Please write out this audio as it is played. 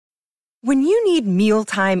When you need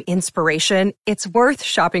mealtime inspiration, it's worth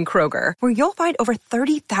shopping Kroger, where you'll find over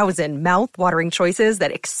 30,000 mouth-watering choices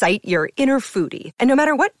that excite your inner foodie. And no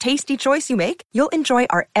matter what tasty choice you make, you'll enjoy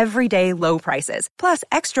our everyday low prices, plus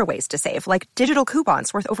extra ways to save, like digital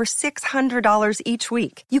coupons worth over $600 each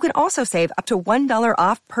week. You can also save up to $1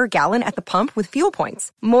 off per gallon at the pump with fuel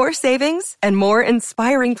points. More savings and more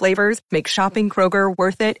inspiring flavors make shopping Kroger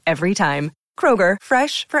worth it every time. Kroger,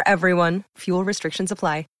 fresh for everyone. Fuel restrictions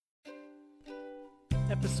apply.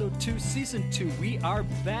 Episode 2, Season 2, we are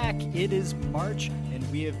back. It is March,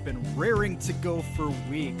 and we have been raring to go for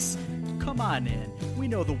weeks. Come on in. We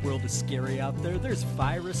know the world is scary out there. There's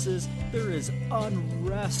viruses, there is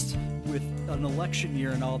unrest with an election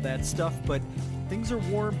year and all that stuff, but things are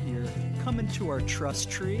warm here. Come into our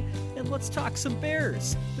trust tree, and let's talk some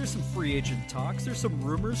Bears. There's some free agent talks. There's some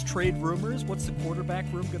rumors, trade rumors. What's the quarterback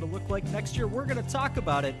room going to look like next year? We're going to talk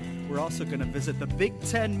about it. We're also going to visit the Big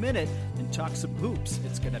 10 Minute and talk some hoops.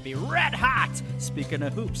 It's going to be red hot. Speaking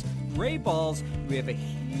of hoops, Gray Balls, we have a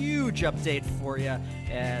huge update for you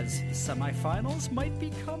as the semifinals might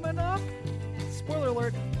be coming up. Spoiler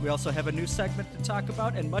alert, we also have a new segment to talk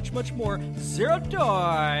about and much, much more. Zero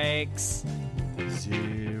Doinks.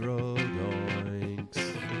 Zero doinks.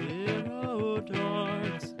 Zero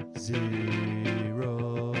Doinks.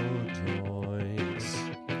 Zero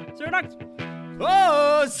doinks. Zero Doinks.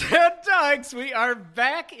 Oh, Zero Doinks, we are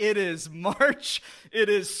back. It is March. It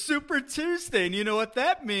is Super Tuesday, and you know what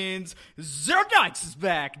that means. Zero Doinks is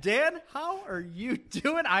back. Dan, how are you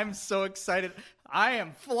doing? I'm so excited. I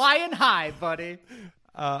am flying high, buddy.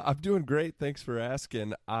 I'm doing great. Thanks for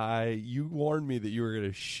asking. You warned me that you were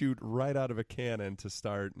going to shoot right out of a cannon to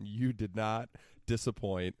start, and you did not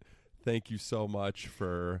disappoint. Thank you so much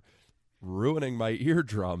for ruining my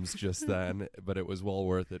eardrums just then, but it was well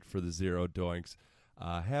worth it for the Zero Doinks.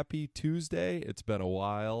 Happy Tuesday. It's been a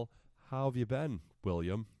while. How have you been,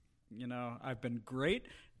 William? You know, I've been great.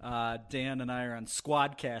 Dan and I are on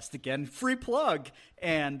Squadcast again. Free plug.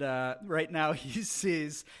 And right now he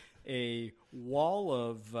sees a wall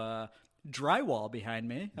of drywall behind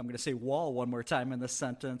me. I'm going to say wall one more time in this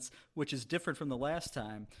sentence, which is different from the last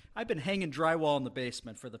time. I've been hanging drywall in the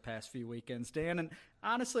basement for the past few weekends, Dan, and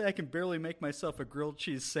honestly, I can barely make myself a grilled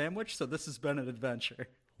cheese sandwich, so this has been an adventure.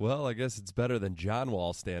 Well, I guess it's better than John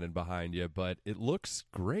Wall standing behind you, but it looks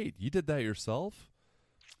great. You did that yourself?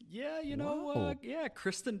 Yeah, you know, Wow.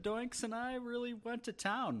 Kristen Doinks and I really went to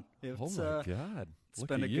town. Oh, my God. It's Look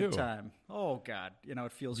been at a you. good time. Oh, God. You know,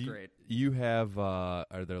 it feels great. You have, are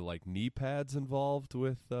there like knee pads involved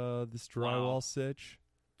with this drywall Wow. sitch?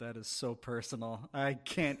 That is so personal. I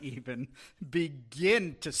can't even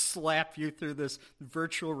begin to slap you through this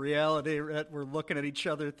virtual reality that we're looking at each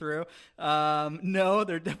other through. No,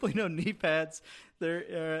 there are definitely no knee pads. There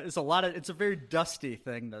is a lot of. It's a very dusty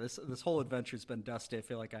thing, though. This whole adventure's been dusty. I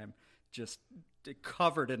feel like I'm just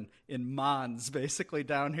covered in Mons basically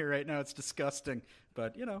down here right now. It's disgusting,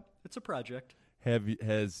 but you know, it's a project.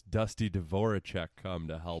 Has Dusty Dvoracek come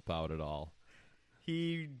to help out at all?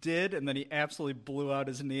 He did, and then he absolutely blew out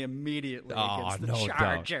his knee immediately against the no doubt.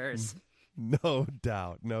 Chargers. No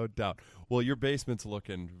doubt, no doubt. Well, your basement's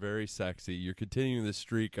looking very sexy. You're continuing the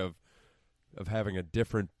streak of having a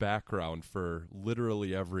different background for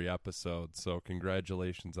literally every episode. So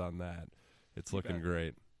congratulations on that. It's looking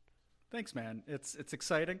great. Thanks, man. It's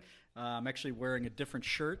exciting. I'm actually wearing a different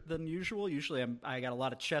shirt than usual. Usually I got a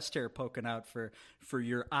lot of chest hair poking out for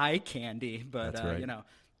your eye candy, but That's right. you know,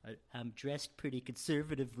 I'm dressed pretty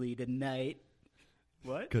conservatively tonight.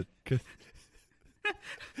 What? Good.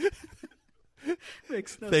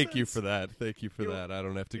 Makes no Thank you sense. for that. Thank you for that. I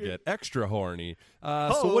don't have to get extra horny. So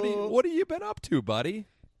Oh. what have you been up to, buddy?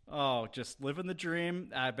 Oh, just living the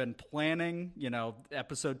dream. I've been planning, you know,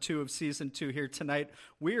 episode 2 of season 2 here tonight.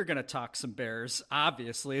 We are going to talk some Bears.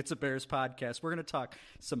 Obviously, it's a Bears podcast. We're going to talk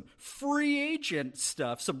some free agent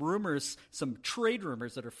stuff, some rumors, some trade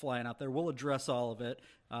rumors that are flying out there. We'll address all of it.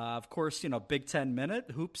 Of course, you know, Big 10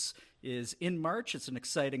 Minute. Hoops is in March. It's an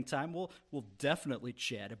exciting time. We'll definitely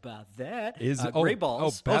chat about that. Gray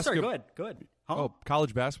Balls. Sorry, go ahead. Huh? Oh,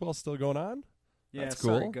 college basketball still going on? Yeah, That's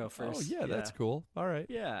sorry, cool. go first. Oh, yeah, that's cool. All right.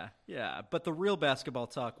 Yeah. But the real basketball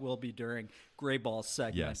talk will be during Gray Ball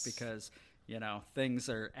segment Yes. because, you know, things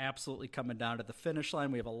are absolutely coming down to the finish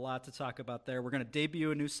line. We have a lot to talk about there. We're going to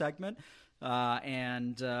debut a new segment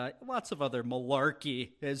and lots of other malarkey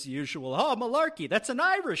as usual. Oh, malarkey, that's an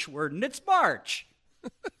Irish word, and it's March.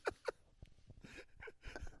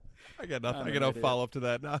 I got nothing. I'm I an got no idiot. follow up to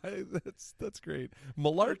that. No, that's great.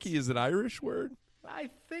 Malarkey is an Irish word? I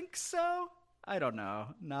think so. I don't know.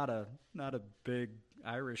 Not a big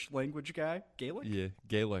Irish language guy. Gaelic? Yeah,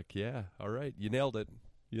 Gaelic. Yeah. All right. You nailed it.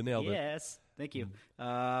 You nailed it. Yes. Thank you.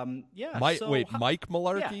 Yeah. Mike Yeah,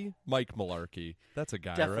 Mularkey? Mike Mularkey. That's a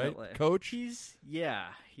guy, definitely. right? Coach? He's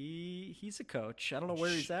a coach. I don't know where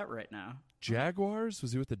he's at right now. Jaguars?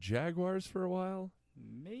 Was he with the Jaguars for a while?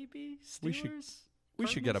 Maybe Steelers? We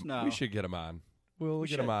should get him. No. We should get him on. We'll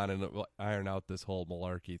get him should. on and we'll iron out this whole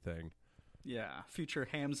Mularkey thing. Yeah, future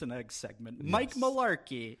hams and eggs segment. Yes. Mike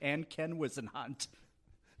Mularkey and Ken Wisenhunt.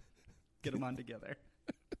 Get them on together.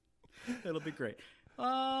 It'll be great.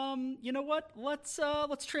 You know what? Let's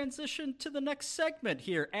transition to the next segment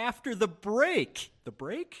here after the break. The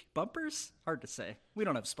break? Bumpers? Hard to say. We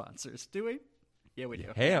don't have sponsors, do we? Yeah, we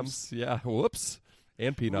do. Hams. Yeah. Whoops.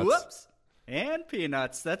 And peanuts. Whoops. And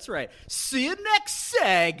peanuts. That's right. See you next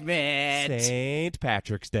segment. St.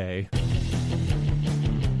 Patrick's Day.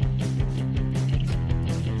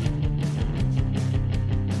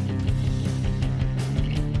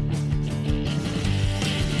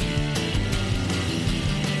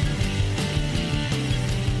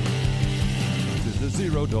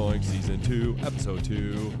 Zero Doink Season 2, Episode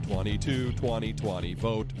 2, 22, 2020.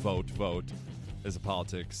 Vote, vote, vote. Is a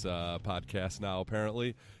politics podcast now,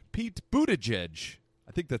 apparently. Pete Buttigieg.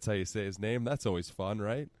 I think that's how you say his name. That's always fun,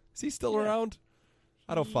 right? Is he still around?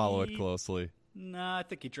 I don't follow it closely. Nah, I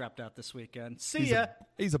think he dropped out this weekend. See ya.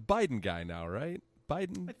 He's a Biden guy now, right?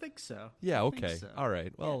 Biden? I think so. Yeah, okay. So. All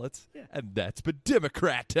right. Well, let's... Yeah. And that's but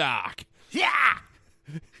Democrat talk. Yeah!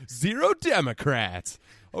 Zero Democrats.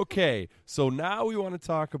 Okay, so now we want to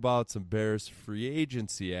talk about some Bears free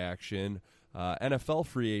agency action, NFL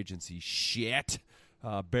free agency shit,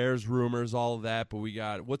 Bears rumors, all of that. But we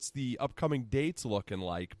got, what's the upcoming dates looking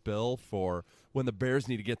like, Bill, for when the Bears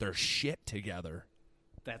need to get their shit together?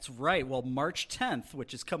 That's right. Well, March 10th,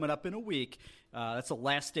 which is coming up in a week, that's the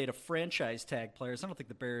last date of franchise tag players. I don't think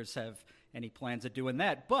the Bears have any plans of doing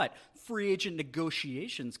that, but free agent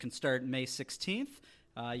negotiations can start May 16th.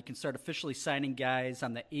 You can start officially signing guys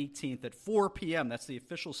on the 18th at 4 p.m. That's the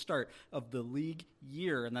official start of the league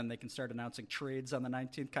year, and then they can start announcing trades on the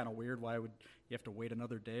 19th. Kind of weird. Why would you have to wait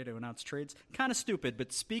another day to announce trades? Kind of stupid.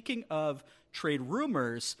 But speaking of trade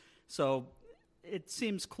rumors, so it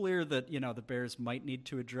seems clear that, the Bears might need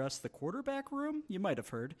to address the quarterback room. You might have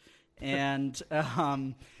heard. And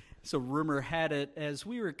so rumor had it, as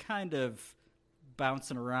we were kind of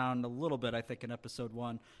bouncing around a little bit, I think, in episode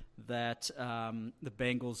 1, that the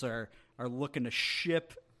Bengals are looking to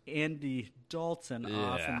ship Andy Dalton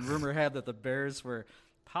off. And rumor had that the Bears were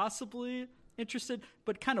possibly interested,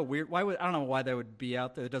 but kind of weird. I don't know why that would be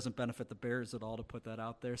out there. It doesn't benefit the Bears at all to put that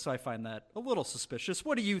out there. So I find that a little suspicious.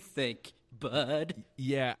 What do you think, bud?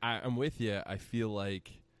 Yeah, I'm with you. I feel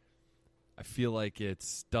like it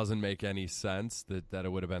doesn't make any sense that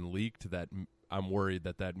it would have been leaked. That I'm worried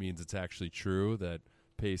that means it's actually true, that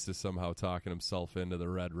Pace is somehow talking himself into the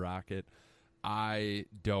Red Rocket. I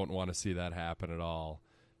don't want to see that happen at all.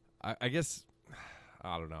 I guess,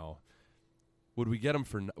 I don't know. Would we get him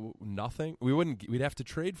for nothing? We wouldn't. We'd have to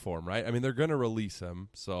trade for him, right? I mean, they're going to release him,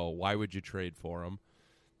 so why would you trade for him?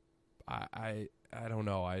 I don't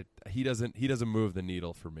know. He doesn't move the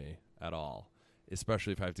needle for me at all,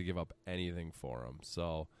 especially if I have to give up anything for him.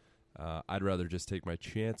 So I'd rather just take my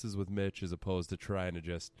chances with Mitch as opposed to trying to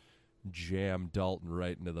just jam Dalton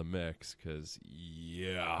right into the mix, because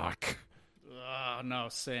yuck. Oh, no,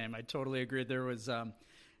 same. I totally agree. There was an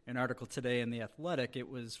article today in The Athletic. It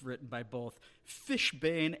was written by both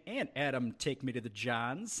Fishbane and Adam Take Me to the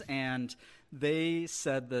Johns, and they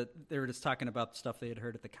said that they were just talking about the stuff they had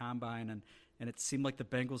heard at the Combine, and it seemed like the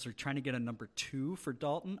Bengals are trying to get a number 2 for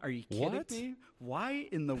Dalton. Are you kidding me? Why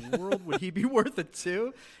in the world would he be worth a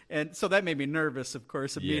 2? And so that made me nervous, of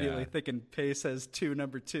course, immediately thinking Pace has 2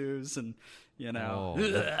 number 2s and,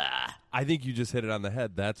 I think you just hit it on the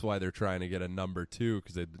head. That's why they're trying to get a number 2,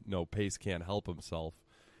 because they know Pace can't help himself.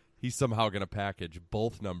 He's somehow going to package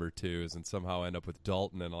both number 2s and somehow end up with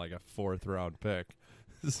Dalton in like a 4th-round pick.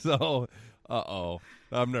 So,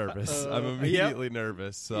 I'm nervous. I'm immediately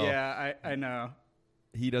nervous. So yeah, I know.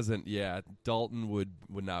 He doesn't. Yeah, Dalton would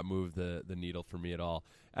not move the needle for me at all.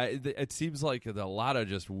 It seems like a lot of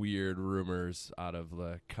just weird rumors out of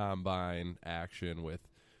the Combine action, with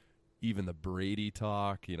even the Brady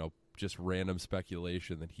talk. Just random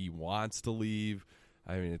speculation that he wants to leave.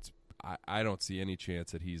 I mean, I don't see any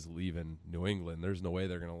chance that he's leaving New England. There's no way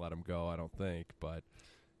they're going to let him go, I don't think. But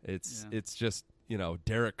it's just,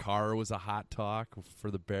 Derek Carr was a hot talk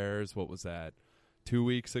for the Bears. What was that, 2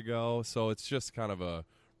 weeks ago? So it's just kind of a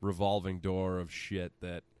revolving door of shit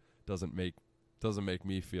that doesn't make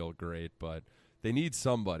me feel great. But they need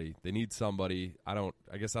somebody. I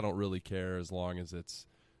guess I don't really care as long as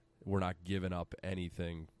we're not giving up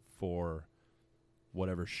anything for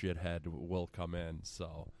whatever shithead will come in.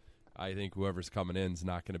 So I think whoever's coming in is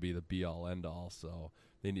not going to be the be-all, end-all. So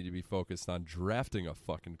they need to be focused on drafting a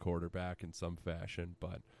fucking quarterback in some fashion.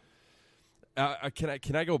 But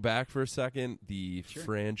can I go back for a second? The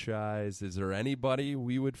franchise, is there anybody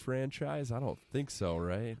we would franchise? I don't think so,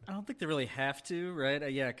 right? I don't think they really have to,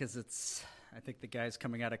 right? Yeah, because I think the guys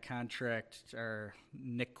coming out of contract are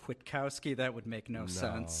Nick Kwiatkowski. That would make no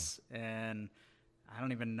sense. And I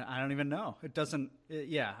don't even know. It doesn't.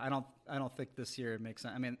 I don't think this year it makes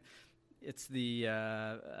sense. I mean, it's the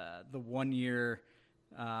 1 year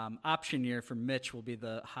option year for Mitch will be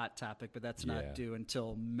the hot topic, but that's not due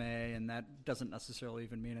until May, and that doesn't necessarily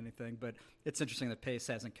even mean anything. But it's interesting that Pace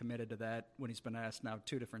hasn't committed to that when he's been asked now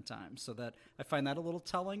 2 different times. So that I find that a little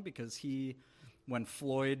telling, because when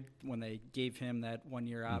they gave him that 1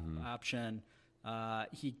 year option,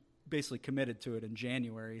 he basically committed to it in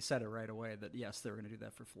January. He said it right away that yes, they were going to do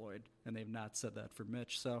that for Floyd, and they've not said that for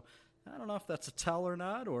Mitch. So I don't know if that's a tell or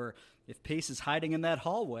not, or if Pace is hiding in that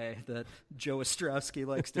hallway that Joe Ostrowski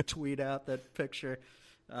likes to tweet out that picture.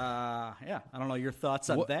 I don't know your thoughts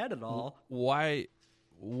on that at all. Why?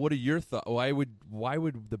 What are your thoughts? Why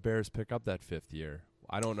would the Bears pick up that 5th year?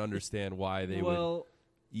 I don't understand why they would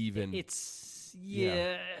even. It's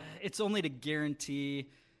only to guarantee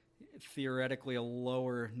theoretically a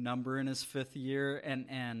lower number in his 5th year,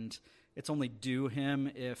 and it's only due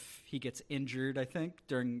him if he gets injured, I think,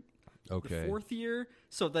 during the 4th year.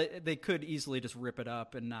 So they could easily just rip it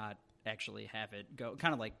up and not actually have it go,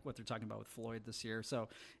 kind of like what they're talking about with Floyd this year. So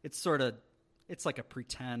it's like a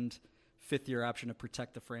pretend 5th year option to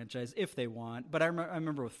protect the franchise if they want. But I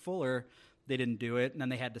remember with Fuller, they didn't do it, and then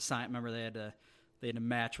they had to sign. Remember, they had to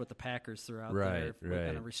match what the Packers threw out there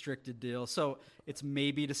on a restricted deal. So it's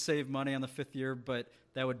maybe to save money on the 5th year, but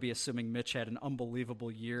that would be assuming Mitch had an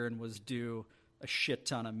unbelievable year and was due a shit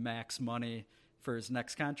ton of max money for his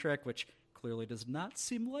next contract, which clearly does not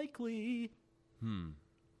seem likely.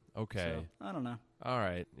 Okay. So, I don't know. All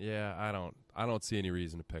right. Yeah, I don't see any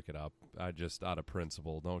reason to pick it up. I just, out of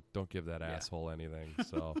principle, don't give that asshole anything.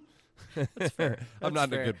 So that's fair. I'm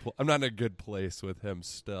not in a good place with him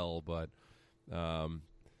still, but man,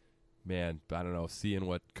 I don't know. Seeing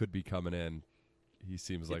what could be coming in, he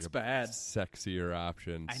seems like sexier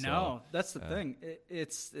option. I know. That's the thing.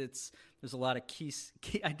 It's there's a lot of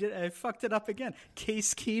I fucked it up again.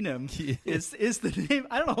 Case Keenum is the name.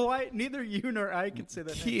 I don't know why neither you nor I can say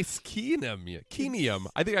that. Case Keenum. Yeah. Keenum.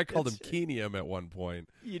 I think I called him Keenum at one point.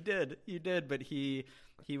 You did, but he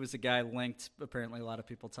was a guy linked. Apparently, a lot of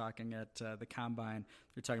people talking at the combine.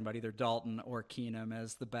 They're talking about either Dalton or Keenum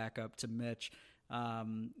as the backup to Mitch.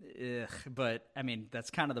 But I mean,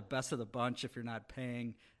 that's kind of the best of the bunch if you're not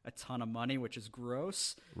paying a ton of money, which is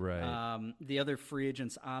gross. Right. The other free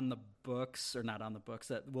agents on the books, or not on the books,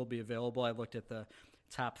 that will be available. I looked at the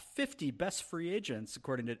top 50 best free agents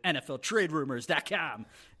according to NFLTradeRumors.com,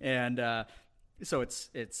 and so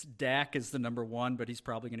it's Dak is the number 1, but he's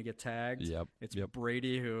probably going to get tagged. Yep. It's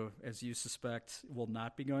Brady, who, as you suspect, will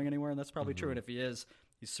not be going anywhere, and that's probably true. And if he is,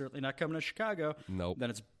 he's certainly not coming to Chicago. Nope. Then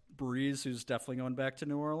it's Breeze, who's definitely going back to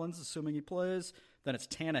New Orleans, assuming he plays. Then it's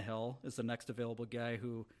Tannehill is the next available guy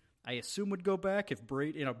who I assume would go back if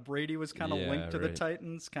Brady was kind of linked to the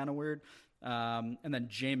Titans, kind of weird. And then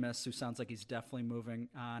Jameis, who sounds like he's definitely moving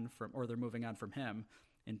on they're moving on from him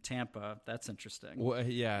in Tampa. That's interesting. Well,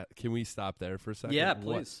 yeah. Can we stop there for a second? Yeah,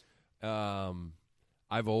 please.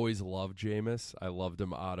 I've always loved Jameis. I loved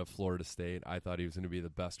him out of Florida State. I thought he was going to be the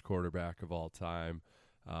best quarterback of all time,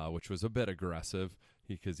 which was a bit aggressive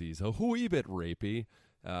because he's a wee bit rapey.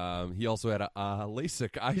 He also had a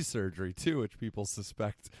LASIK eye surgery too, which people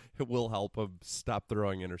suspect it will help him stop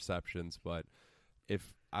throwing interceptions. But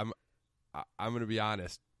if I'm going to be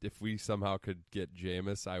honest, if we somehow could get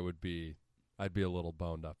Jameis, I'd be a little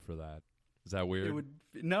boned up for that. Is that weird?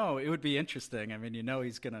 It would be interesting. I mean,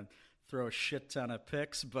 he's going to throw a shit ton of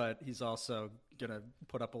picks, but he's also going to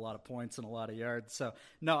put up a lot of points and a lot of yards. So,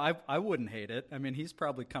 no, I wouldn't hate it. I mean, he's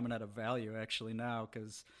probably coming at a value actually now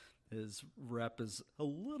because his rep is a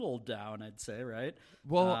little down, I'd say, right?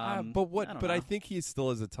 Well, I think he still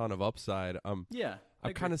has a ton of upside. I'm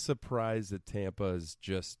kind of surprised that Tampa is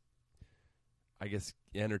just, I guess,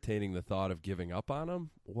 entertaining the thought of giving up on him.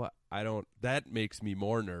 That makes me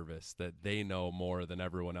more nervous that they know more than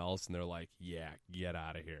everyone else, and they're like, yeah, get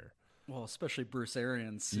out of here. Well, especially Bruce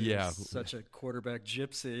Arians, who's such a quarterback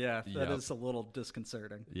gypsy. Yeah, that is a little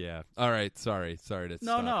disconcerting. Yeah. All right. Sorry to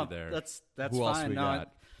stop you there. That's Who fine. Else we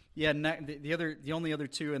got? The only other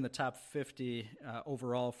 2 in the top 50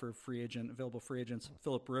 overall for available free agents,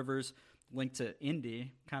 Phillip Rivers, linked to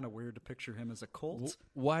Indy. Kind of weird to picture him as a Colt.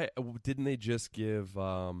 Why didn't they just give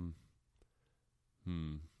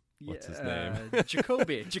What's his name?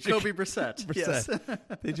 Jacoby Brissett. Yes.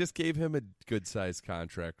 They just gave him a good-sized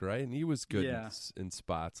contract, right? And he was good Yeah. in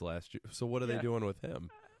spots last year. So what are they doing with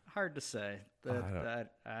him? Hard to say.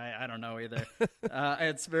 I don't know either.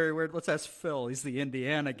 It's very weird. Let's ask Phil. He's the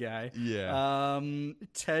Indiana guy. Yeah.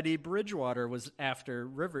 Teddy Bridgewater was after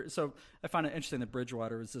Rivers. So I find it interesting that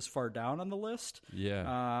Bridgewater was this far down on the list.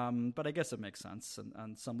 Yeah. But I guess it makes sense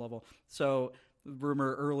on some level. So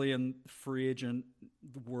rumor early in free agent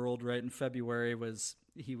world, right in February, was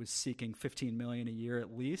he was seeking $15 million a year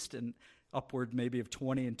at least, and upward maybe of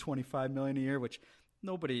 $20 and $25 million a year, which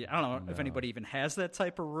nobody, I don't know if anybody even has that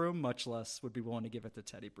type of room, much less would be willing to give it to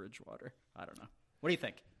Teddy Bridgewater. I don't know. What do you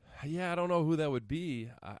think? Yeah, I don't know who that would be.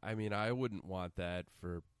 I mean, I wouldn't want that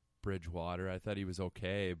for Bridgewater. I thought he was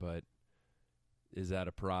okay, but is that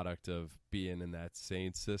a product of being in that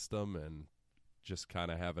Saints system and just kind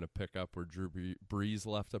of having a pickup where Drew Brees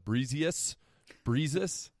left up? Breezius?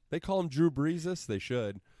 They call him Drew Breezus. They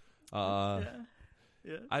should. Yeah,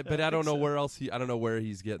 but I don't know where else I don't know where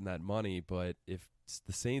he's getting that money, but if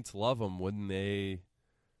the Saints love him, wouldn't they?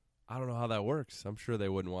 I don't know how that works. I'm sure they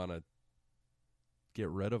wouldn't want to get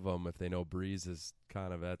rid of him if they know Breeze is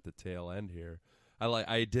kind of at the tail end here.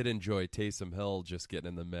 I did enjoy Taysom Hill just getting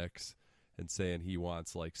in the mix and saying he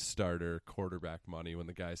wants like starter quarterback money when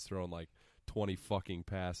the guy's throwing like 20 fucking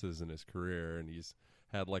passes in his career and he's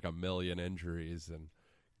had like 1 million injuries. And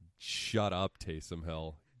shut up, Taysom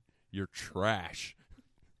Hill. You're trash.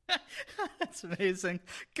 That's amazing.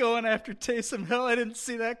 Going after Taysom Hill. I didn't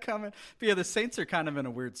see that coming. But yeah, the Saints are kind of in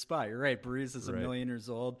a weird spot. You're right. Breeze is 1 million years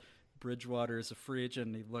old. Bridgewater is a free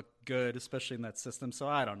agent. He looked good, especially in that system. So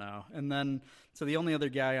I don't know. And then, so the only other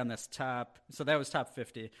guy on this top, so that was top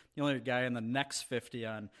 50. The only guy in the next 50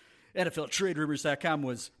 on NFLTradeRumors.com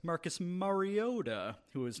was Marcus Mariota,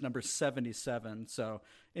 who was number 77. So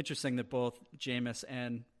interesting that both Jameis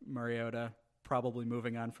and Mariota probably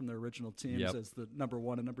moving on from their original teams as the number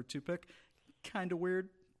 1 and number 2 pick. Kind of weird,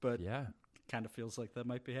 but kind of feels like that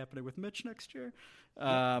might be happening with Mitch next year.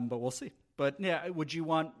 But we'll see. But yeah, would you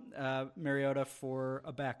want Mariota for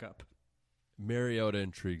a backup? Mariota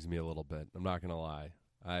intrigues me a little bit. I'm not going to lie.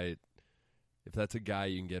 If that's a guy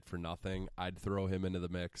you can get for nothing, I'd throw him into the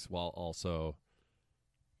mix while also,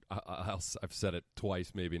 I've said it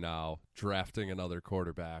twice maybe now, drafting another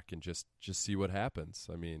quarterback and just see what happens.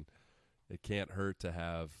 I mean, it can't hurt to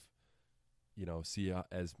have, see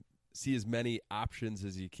as many options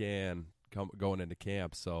as you can going into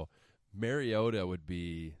camp. So Mariota would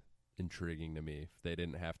be intriguing to me if they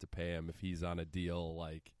didn't have to pay him. If he's on a deal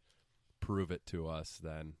like prove it to us,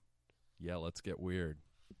 then yeah, let's get weird.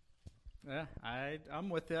 Yeah, I'm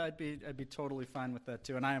with you. I'd be totally fine with that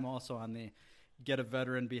too. And I am also on the get a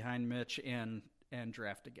veteran behind Mitch and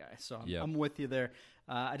draft a guy. So I'm with you there.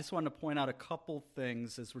 I just wanted to point out a couple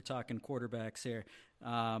things as we're talking quarterbacks here.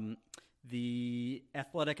 The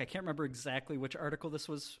Athletic, I can't remember exactly which article this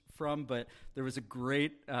was from, but there was a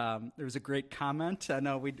great comment. I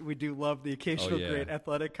know we do love the occasional great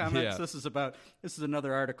Athletic comments. Yeah. This is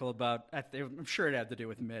another article about, I'm sure it had to do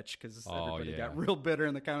with Mitch because everybody got real bitter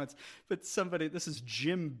in the comments. But this is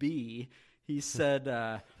Jim B. He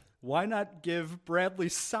said, why not give Bradley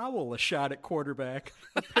Sowell a shot at quarterback?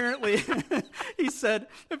 Apparently, he said,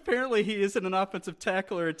 he isn't an offensive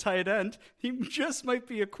tackle or a tight end. He just might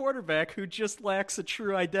be a quarterback who just lacks a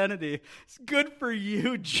true identity. It's good for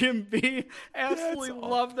you, Jim B. Absolutely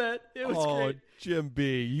love that. It was great. Jim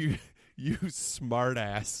B., you smart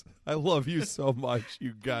ass. I love you so much,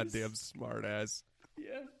 you goddamn smart ass.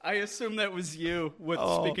 Yeah, I assume that was you.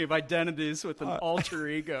 Speaking of identities, with an alter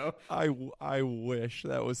ego. I wish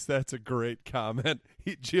that's a great comment.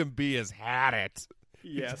 Jim B has had it.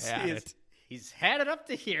 Yes, he's had it up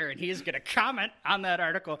to here, and he's going to comment on that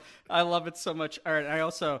article. I love it so much. All right, I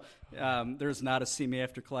also there's not a See Me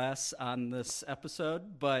After class on this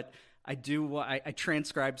episode, but I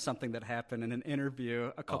transcribed something that happened in an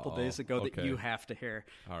interview a couple days ago that you have to hear.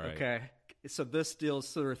 All right. Okay, so this deals.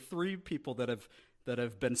 So there are 3 people that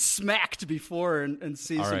have been smacked before in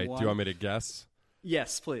season 1. All right, do you want me to guess?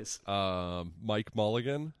 Yes, please. Mike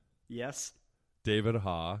Mulligan. Yes. David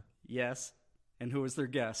Ha. Yes. And who was their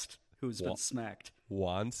guest who's been smacked?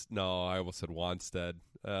 No, I almost said Wanstead.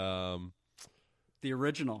 The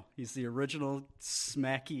original. He's the original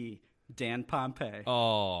smacky Dan Pompei.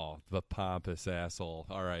 Oh, the pompous asshole.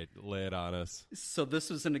 All right, lay it on us. So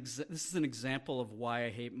this is an example of why I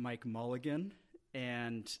hate Mike Mulligan,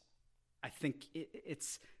 and I think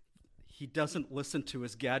he doesn't listen to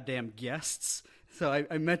his goddamn guests. So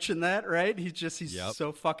I mentioned that, right? He's Yep.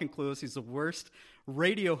 so fucking clueless. He's the worst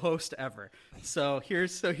radio host ever. So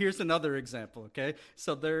here's another example. Okay,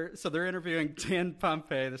 so they're interviewing Dan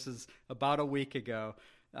Pompei. This is about a week ago.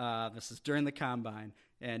 This is during the combine,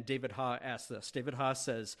 and David Haw asked this. David Haw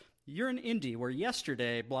says, "You're in Indy, where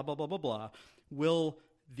yesterday, blah blah blah blah blah. Will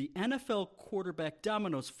the NFL quarterback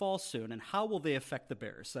dominoes fall soon, and how will they affect the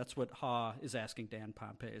Bears?" That's what Haw is asking Dan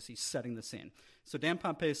Pompei as he's setting the scene. So Dan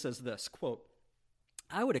Pompei says this, quote,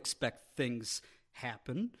 "I would expect things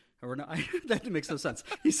happen." Or no, that makes no sense.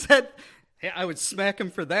 He said, hey, I would smack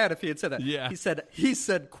him for that if he had said that. Yeah. He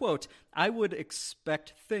said, quote, "I would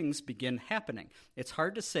expect things begin happening. It's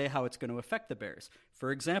hard to say how it's going to affect the Bears.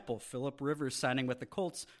 For example, Phillip Rivers signing with the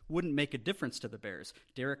Colts wouldn't make a difference to the Bears.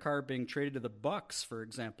 Derek Carr being traded to the Bucs, for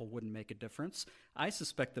example, wouldn't make a difference. I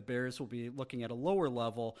suspect the Bears will be looking at a lower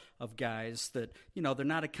level of guys that, they're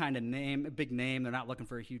not a kind of name, a big name. They're not looking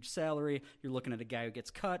for a huge salary. You're looking at a guy who gets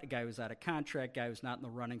cut, a guy who's out of contract, a guy who's not in the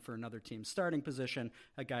running for another team's starting position,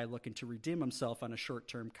 a guy looking to redeem himself on a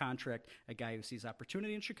short-term contract, a guy who sees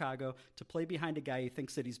opportunity in Chicago to play behind a guy he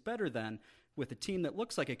thinks that he's better than, with a team that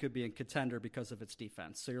looks like it could be a contender because of its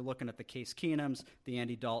defense." So you're looking at the Case Keenums, the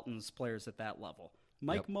Andy Daltons, players at that level.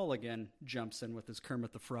 Mike Mulligan jumps in with his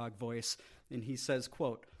Kermit the Frog voice, and he says,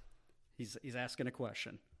 quote, he's asking a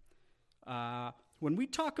question. When we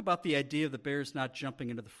talk about the idea of the Bears not jumping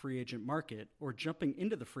into the free agent market or jumping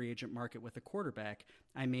into the free agent market with a quarterback,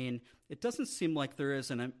 I mean, it doesn't seem like they're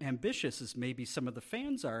as ambitious as maybe some of the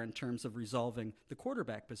fans are in terms of resolving the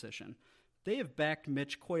quarterback position. They have backed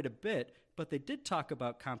Mitch quite a bit, but they did talk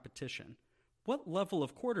about competition. What level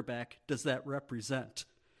of quarterback does that represent?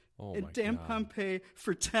 Oh And my Dan God. Pompei,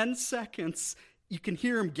 for 10 seconds, you can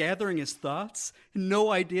hear him gathering his thoughts,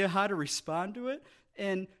 no idea how to respond to it.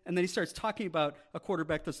 And then he starts talking about a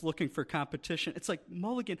quarterback that's looking for competition. It's like,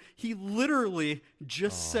 Mulligan, he literally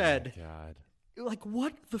just said, God. like,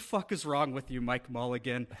 what the fuck is wrong with you, Mike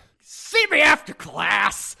Mulligan? See me after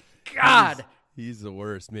class! God! He's the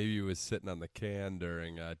worst. Maybe he was sitting on the can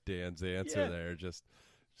during Dan's answer there, just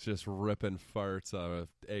ripping farts out of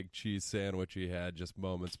egg cheese sandwich he had just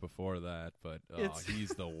moments before that. But he's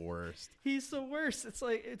the worst. He's the worst. It's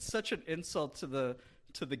like, it's such an insult to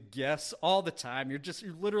the guests all the time. You're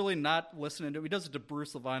literally not listening to him. He does it to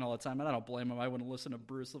Bruce Levine all the time, and I don't blame him. I wouldn't listen to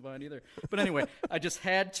Bruce Levine either. But anyway, I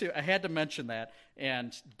had to mention that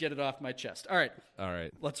and get it off my chest. All right.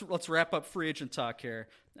 Let's wrap up free agent talk here.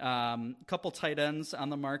 Couple tight ends on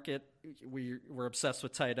the market. We're obsessed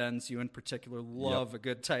with tight ends. You in particular love a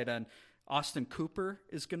good tight end. Austin Cooper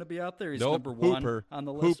is going to be out there. He's number one on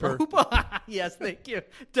the list. Hooper. Yes, thank you.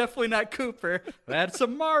 Definitely not Cooper. That's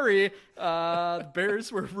Amari.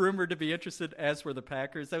 Bears were rumored to be interested, as were the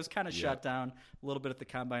Packers. That was kind of shot down a little bit at the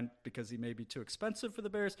combine because he may be too expensive for the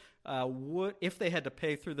Bears. If they had to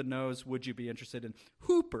pay through the nose, would you be interested in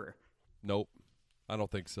Hooper? Nope. I don't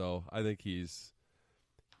think so. I think he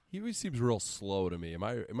always seems real slow to me. Am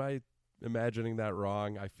I imagining that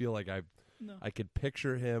wrong? I feel like I could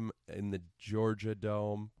picture him in the Georgia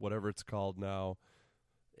Dome, whatever it's called now,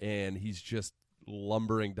 and he's just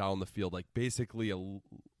lumbering down the field, like basically a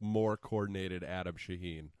more coordinated Adam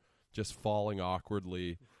Shaheen, just falling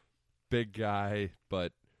awkwardly. Big guy,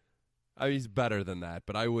 but he's better than that,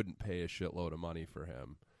 but I wouldn't pay a shitload of money for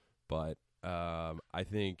him. But I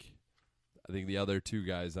think the other two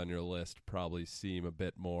guys on your list probably seem a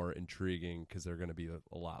bit more intriguing because they're going to be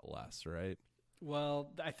a lot less, right? Well,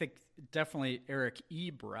 I think definitely Eric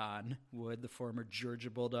Ebron would, the former Georgia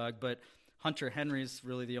Bulldog, but Hunter Henry's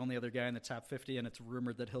really the only other guy in the top 50, and it's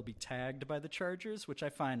rumored that he'll be tagged by the Chargers, which I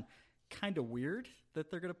find kind of weird that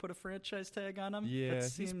they're going to put a franchise tag on him. Yeah,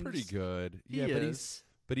 he's pretty good. He is.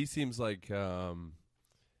 But he seems like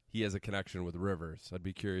he has a connection with Rivers. I'd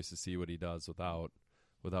be curious to see what he does without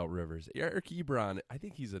Rivers. Eric Ebron, I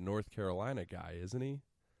think he's a North Carolina guy, isn't he?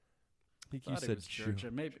 I think you said it was Georgia.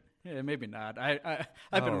 Maybe not.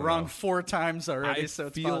 I've been wrong 4 times already. So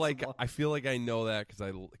it's possible. I feel like I know that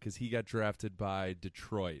because he got drafted by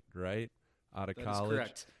Detroit, right, out of college. That is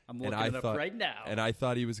correct. I'm looking it up right now. And I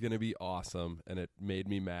thought he was going to be awesome, and it made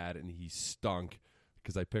me mad. And he stunk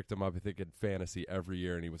because I picked him up, I think, in fantasy every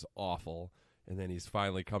year, and he was awful. And then he's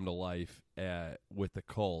finally come to life with the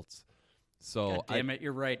Colts. So God damn it,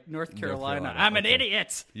 you're right. North Carolina. I'm an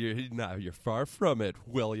idiot. You're far from it,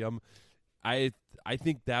 William. I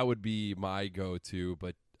think that would be my go-to,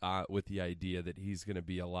 but with the idea that he's going to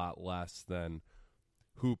be a lot less than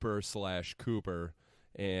Hooper/Cooper,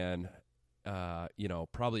 and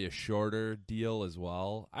probably a shorter deal as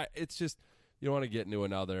well. It's just you don't want to get into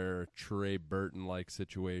another Trey Burton-like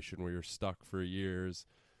situation where you're stuck for years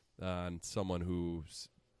on someone who's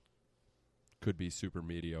could be super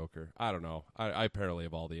mediocre. I don't know. I apparently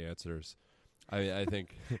have all the answers. I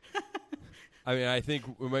think. I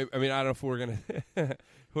think we might. I don't know if we're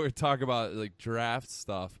gonna talk about like draft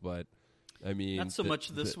stuff, but I mean, not so much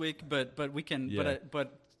this week, but we can. Yeah.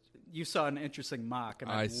 But you saw an interesting mock, and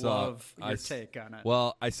I love your take on it.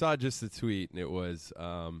 Well, I saw just the tweet, and it was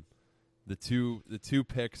the two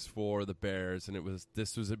picks for the Bears, and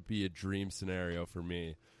this would be a dream scenario for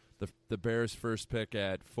me. The Bears' first pick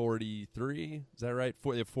at 43, is that right?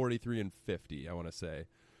 43 and 50, I want to say.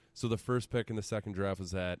 So the first pick in the second draft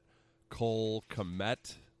was at Cole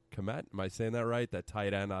Kmet. Kmet, am I saying that right? That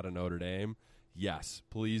tight end out of Notre Dame. Yes,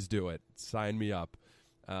 please do it. Sign me up.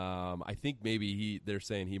 I think maybe they're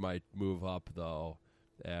saying he might move up though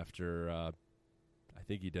after. I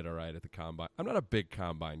think he did all right at the combine. I'm not a big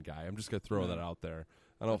combine guy. I'm just gonna throw that out there.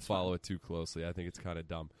 I don't follow it too closely. I think it's kind of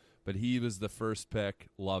dumb. But he was the first pick.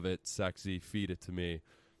 Love it, sexy. Feed it to me.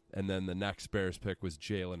 And then the next Bears pick was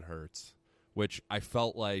Jalen Hurts, which I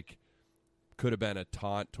felt like could have been a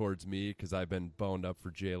taunt towards me because I've been boned up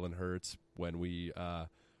for Jalen Hurts when we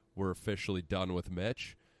were officially done with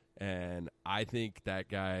Mitch. And I think that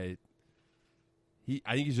guy,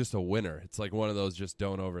 I think he's just a winner. It's like one of those just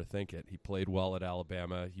don't overthink it. He played well at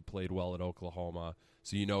Alabama. He played well at Oklahoma.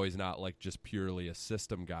 So you know he's not like just purely a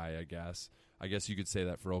system guy, I guess. I guess you could say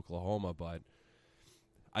that for Oklahoma, but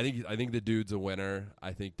I think the dude's a winner.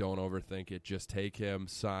 I think don't overthink it. Just take him,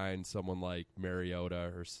 sign someone like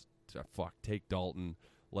Mariota or take Dalton,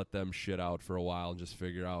 let them shit out for a while and just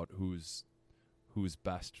figure out who's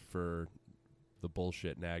best for the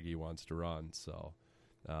bullshit Nagy wants to run. So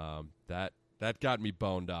that got me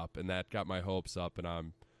boned up, and that got my hopes up, and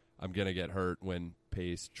I'm gonna get hurt when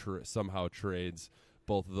Pace somehow trades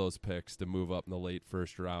both of those picks to move up in the late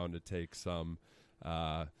first round to take some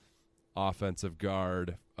offensive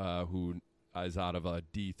guard who is out of a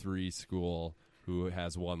D3 school who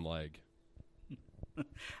has one leg.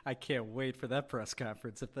 I can't wait for that press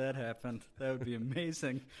conference if that happened. That would be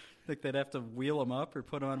amazing. I think they'd have to wheel him up or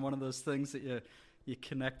put on one of those things that you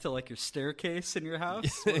connect to like your staircase in your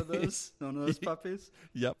house. One of those puppies.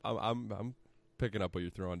 Yep, I'm picking up what you're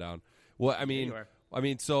throwing down. Well, I mean,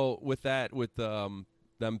 so with them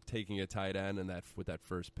taking a tight end and with that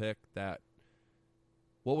first pick,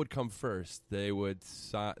 what would come first?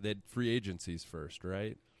 They'd free agencies first,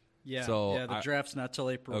 right? Yeah. So the draft's not till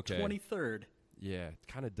April 23rd. Yeah, it's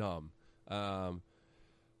kind of dumb.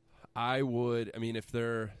 I would. I mean, if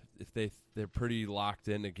they're pretty locked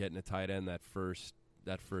into getting a tight end that first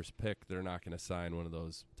pick, they're not going to sign one of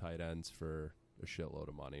those tight ends for a shitload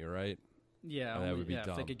of money, right? Yeah, that would be dumb.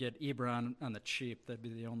 If they could get Ebron on the cheap, that'd be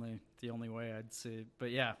the only way I'd see. But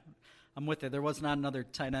yeah, I'm with you. There was not another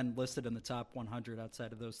tight end listed in the top 100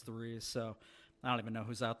 outside of those three, so I don't even know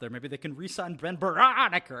who's out there. Maybe they can re-sign Ben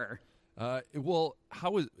Boronicke. Well, how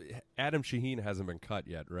was Adam Shaheen hasn't been cut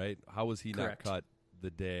yet, right? How was he Correct. not cut the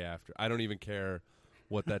day after? I don't even care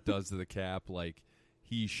what that does to the cap. Like,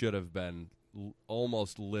 he should have been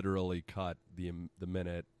almost literally cut the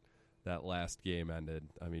minute that last game ended.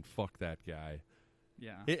 I mean, fuck that guy.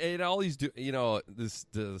 Yeah. And all he's doing, this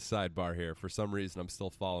the sidebar here. For some reason, I'm still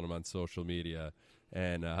following him on social media,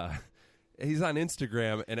 and he's on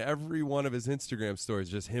Instagram, and every one of his Instagram stories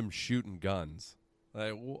is just him shooting guns.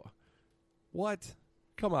 Like, what?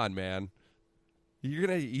 Come on, man.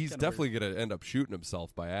 He's definitely gonna end up shooting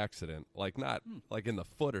himself by accident, like not like in the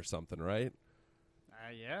foot or something, right?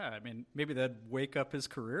 Yeah, I mean, maybe that'd wake up his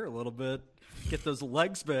career a little bit, get those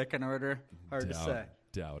legs back in order. Hard to say.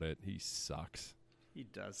 Doubt it. He sucks. He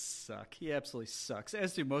does suck. He absolutely sucks.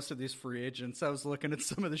 As do most of these free agents. I was looking at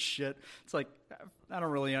some of the shit. It's like I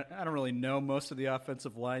don't really know most of the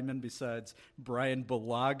offensive linemen besides Brian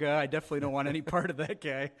Bulaga. I definitely don't want any part of that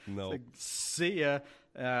guy. No. Like, see ya.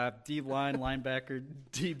 D-line, linebacker,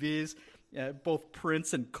 DBs. Both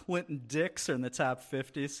Prince and Clinton Dix are in the top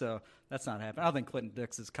 50, so that's not happening. I don't think Clinton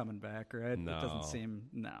Dix is coming back, right? No. It doesn't seem.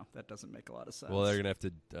 No, that doesn't make a lot of sense. Well, are they gonna have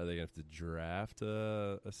to draft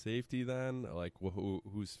a safety then? Like,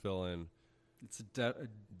 who's filling? It's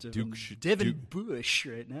Devin Bush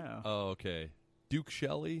right now. Oh, okay. Duke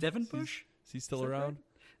Shelley? Devin Bush? Is he still around?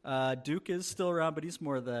 Right? Duke is still around, but he's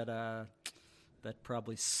more that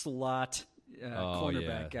probably slot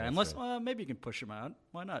cornerback guy. Unless maybe you can push him out.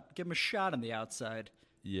 Why not? Give him a shot on the outside.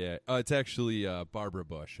 Yeah. It's actually Barbara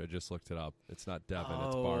Bush. I just looked it up. It's not Devin.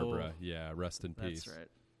 It's Barbara. Yeah. Rest in peace.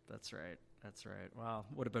 That's right. Wow.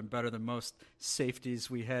 Would have been better than most safeties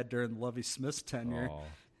we had during Lovie Smith's tenure. Oh,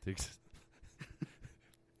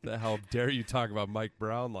 how dare you talk about Mike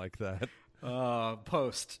Brown like that? Definitely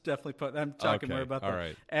post. I'm talking more about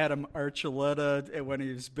Adam Archuleta when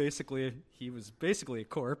he was basically a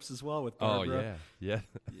corpse as well with Barbara. Oh yeah.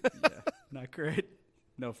 Not great.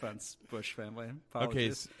 No offense, Bush family.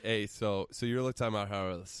 Apologies. Okay, hey, so you're talking about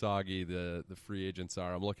how soggy the free agents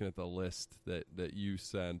are. I'm looking at the list that you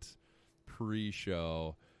sent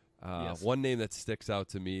pre-show. Yes. One name that sticks out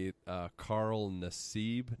to me, Carl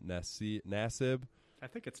Nassib. I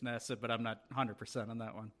think it's Nassib, but I'm not 100% on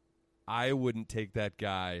that one. I wouldn't take that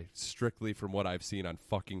guy strictly from what I've seen on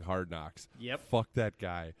fucking Hard Knocks. Yep. Fuck that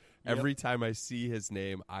guy. Yep. Every time I see his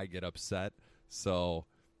name, I get upset. So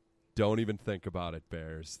don't even think about it,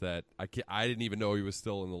 Bears. I didn't even know he was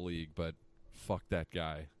still in the league, but fuck that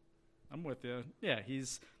guy. I'm with you. Yeah,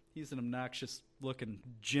 he's an obnoxious-looking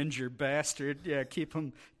ginger bastard. Yeah, keep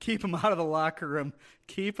him out of the locker room.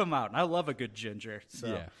 Keep him out. And I love a good ginger. So,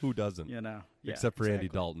 yeah, who doesn't? Except for Andy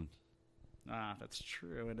Dalton. Ah, that's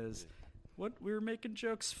true. It is. What, we were making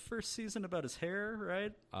jokes first season about his hair,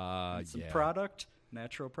 right? Some product,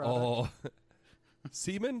 natural product. Oh,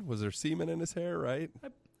 semen? Was there semen in his hair? Right?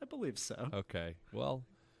 I believe so. Okay. Well,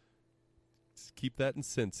 just keep that in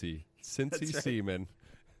Cincy. Cincy right. semen.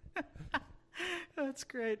 That's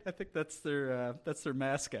great. I think that's their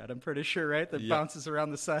mascot. I'm pretty sure, right? That bounces around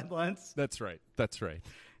the sidelines. That's right.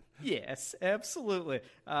 Yes, absolutely.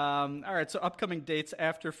 All right, so upcoming dates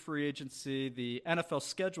after free agency. The NFL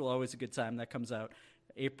schedule, always a good time. That comes out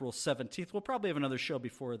April 17th. We'll probably have another show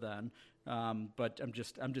before then. But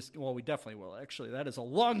well, we definitely will, actually. That is a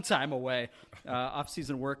long time away.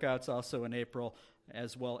 Off-season workouts also in April,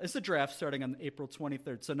 as well as the draft starting on April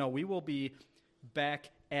 23rd. So, no, we will be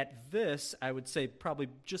back at this, I would say, probably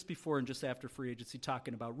just before and just after free agency,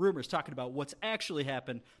 talking about rumors, talking about what's actually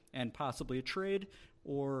happened and possibly a trade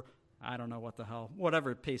or I don't know what the hell,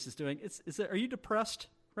 whatever Pace is doing. Are you depressed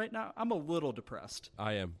right now? I'm a little depressed.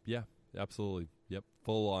 I am. Yeah, absolutely. Yep.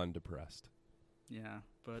 Full on depressed. Yeah.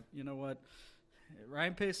 But you know what?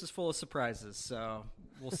 Ryan Pace is full of surprises, so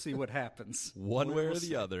we'll see what happens. One way or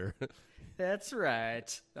the other. That's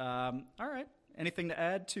right. All right. Anything to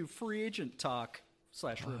add to free agent talk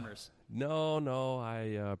 / rumors? No. I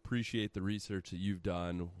appreciate the research that you've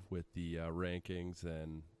done with the rankings,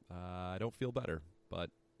 and I don't feel better. But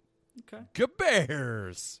okay. Go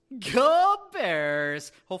Bears! Go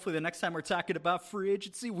Bears! Hopefully the next time we're talking about free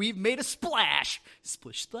agency, we've made a splash.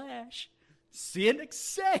 Splish splash. See you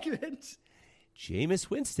next segment. Jameis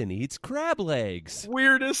Winston eats crab legs.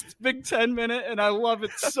 Weirdest Big Ten minute, and I love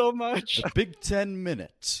it so much. Big 10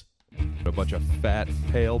 minute. A bunch of fat,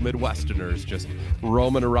 pale Midwesterners just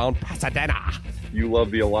roaming around Pasadena. You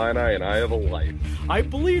love the Illini, and I have a life. I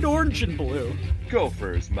bleed orange and blue.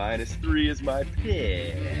 Gophers -3 is my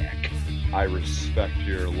pick. I respect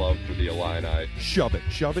your love for the Illini. Shove it,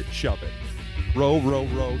 shove it, shove it. Row, row,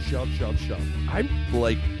 row, shove, shove, shove. I'm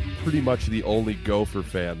like pretty much the only Gopher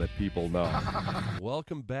fan that people know.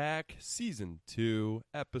 Welcome back, Season 2,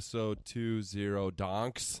 Episode 20,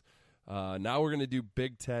 donks. Now we're going to do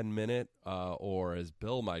Big 10 Minute, or as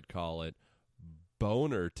Bill might call it,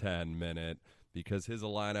 Boner 10 Minute, because his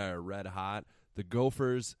Illini are red hot. The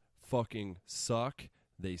Gophers fucking suck.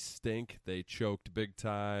 They stink. They choked big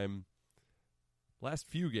time. Last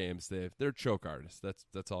few games, they're choke artists.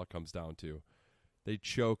 That's all it comes down to. They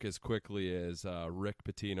choke as quickly as Rick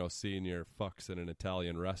Pitino Sr. fucks in an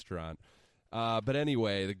Italian restaurant. But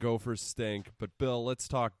anyway, the Gophers stink. But, Bill, let's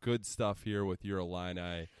talk good stuff here with your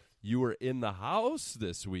Illini. You were in the house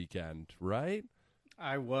this weekend, right?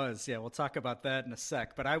 I was, yeah. We'll talk about that in a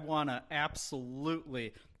sec. But I want to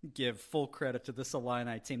absolutely give full credit to this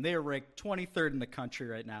Illini team. They are ranked 23rd in the country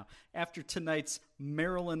right now. After tonight's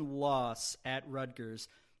Maryland loss at Rutgers,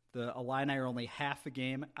 the Illini are only half a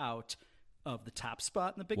game out of the top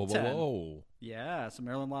spot in the Big Ten. Whoa. Yeah, so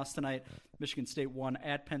Maryland lost tonight. Michigan State won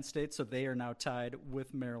at Penn State, so they are now tied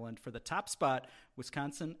with Maryland for the top spot.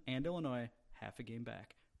 Wisconsin and Illinois half a game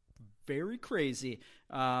back. Very crazy.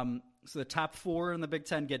 So the top 4 in the Big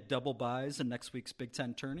Ten get double buys in next week's Big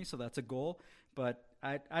Ten tourney, so that's a goal. But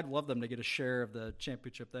I'd love them to get a share of the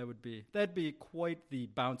championship. That'd be quite the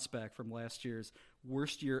bounce back from last year's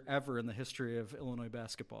worst year ever in the history of Illinois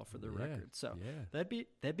basketball for their record. So that'd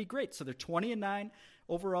be great. So they're 20-9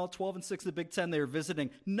 overall, 12-6 in the Big Ten. They're visiting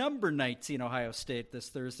number 19 Ohio State this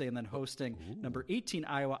Thursday, and then hosting number 18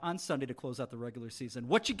 Iowa on Sunday to close out the regular season.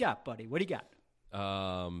 What you got, buddy? What do you got?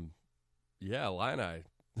 Yeah, Illini.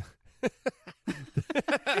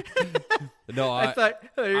 No, I thought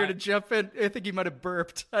you were going to jump in. I think you might have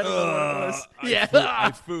burped. I don't know what it was.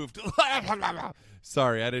 I foofed.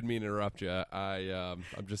 Sorry, I didn't mean to interrupt you. I'm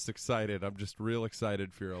just excited. I'm just real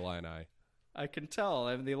excited for your Illini. I can tell.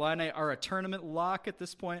 I mean, the Illini are a tournament lock at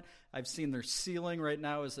this point. I've seen their ceiling right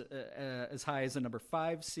now is as high as a number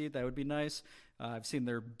 5 seed. That would be nice. I've seen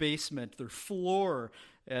their basement, their floor,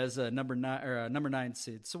 as a number 9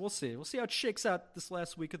 seed. So we'll see. We'll see how it shakes out this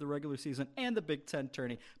last week of the regular season and the Big Ten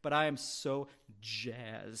tourney. But I am so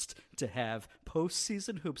jazzed to have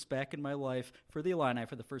postseason hoops back in my life for the Illini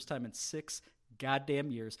for the first time in 6 goddamn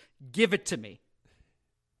years. Give it to me.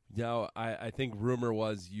 Now, I think rumor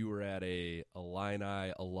was you were at a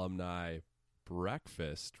Illini alumni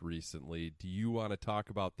breakfast recently. Do you want to talk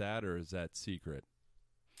about that, or is that secret?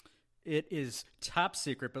 It is top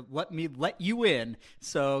secret, but let me let you in.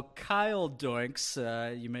 So Kyle Doinks,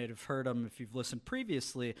 you may have heard him if you've listened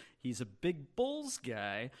previously. He's a big Bulls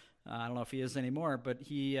guy. I don't know if he is anymore, but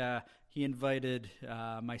he invited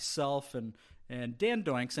myself and Dan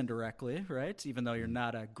Doinks indirectly, right? Even though you're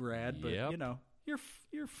not a grad, but Yep. you know.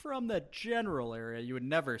 You're from that general area. You would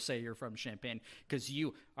never say you're from Champaign because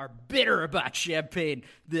you are bitter about Champaign,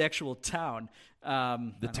 the actual town.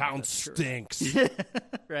 The town stinks.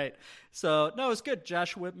 Right. So, no, it was good.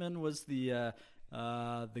 Josh Whitman was the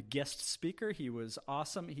guest speaker. He was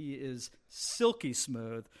awesome. He is silky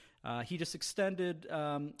smooth. He just extended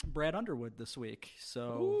Brad Underwood this week.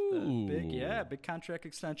 So, big contract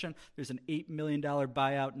extension. There's an $8 million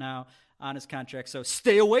buyout now on his contract. So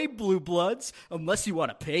stay away, Blue Bloods, unless you want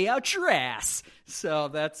to pay out your ass. So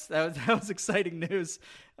that was exciting news.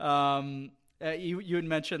 You had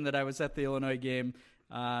mentioned that I was at the Illinois game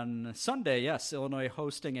on Sunday. Yes, Illinois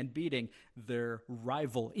hosting and beating their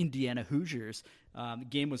rival Indiana Hoosiers. The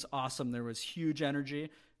game was awesome. There was huge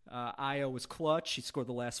energy. Io was clutch. He scored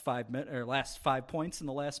the last 5 points in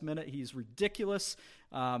the last minute. He's ridiculous.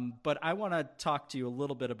 But I want to talk to you a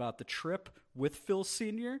little bit about the trip with Phil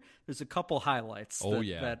Sr. There's a couple highlights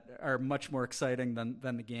that are much more exciting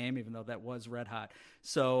than the game, even though that was red hot.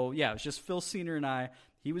 So, yeah, it was just Phil Sr. and I.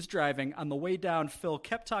 He was driving. On the way down, Phil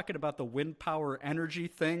kept talking about the wind power energy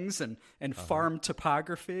things and farm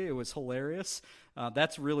topography. It was hilarious.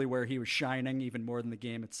 That's really where he was shining, even more than the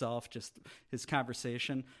game itself, just his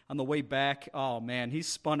conversation. On the way back, oh, man, he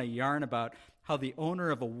spun a yarn about how the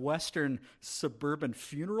owner of a Western suburban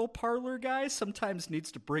funeral parlor guy sometimes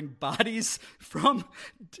needs to bring bodies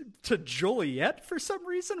to Joliet for some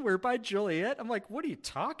reason. We're by Joliet. I'm like, what are you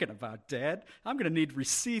talking about, Dad? I'm going to need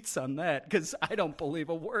receipts on that because I don't believe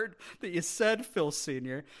a word that you said, Phil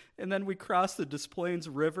Sr. And then we crossed the Des Plaines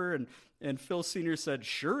River, and Phil Sr. said,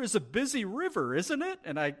 sure is a busy river, isn't it?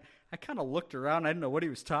 And I kind of looked around. I didn't know what he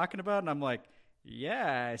was talking about, and I'm like,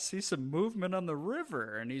 yeah, I see some movement on the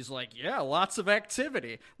river. And he's like, yeah, lots of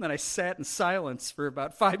activity. And then I sat in silence for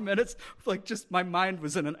about 5 minutes. Like, just my mind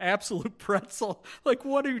was in an absolute pretzel. Like,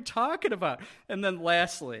 what are you talking about? And then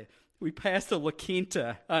lastly, we passed a La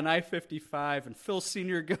Quinta on I-55, and Phil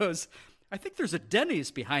Sr. goes, I think there's a Denny's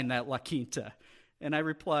behind that La Quinta. And I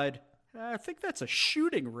replied, I think that's a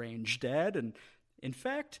shooting range, Dad. And in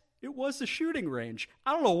fact, it was a shooting range.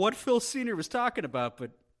 I don't know what Phil Sr. was talking about, but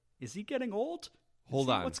is he getting old?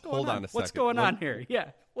 Hold on a second. What's going on here?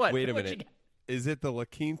 Yeah. What? Wait a minute. Is it the La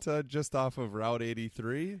Quinta just off of Route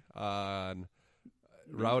 83 on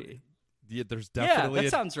Route? Yeah, there's definitely. Yeah,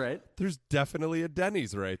 that sounds right. There's definitely a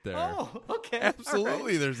Denny's right there. Oh, okay.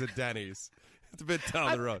 Absolutely, right. There's a Denny's. It's a bit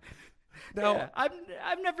down the road. Now, yeah,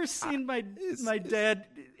 I've never seen my dad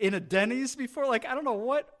in a Denny's before. Like, I don't know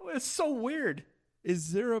what. It's so weird.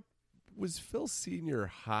 Was Phil Sr.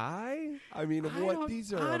 high? I mean,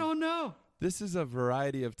 I don't know. This is a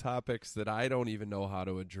variety of topics that I don't even know how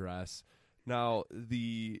to address. Now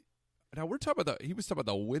we're talking about he was talking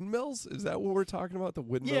about the windmills. Is that what we're talking about? The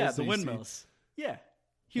windmills? Yeah, the windmills. Yeah,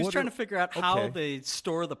 he was trying to figure out how they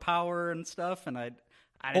store the power and stuff, and I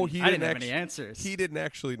didn't have any answers. He didn't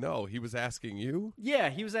actually know. He was asking you? Yeah,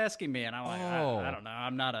 he was asking me, and I'm like, I don't know.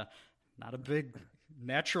 I'm not a big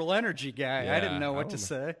natural energy guy. Yeah, I didn't know what to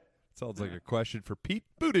say. Sounds like a question for Pete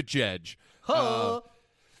Buttigieg.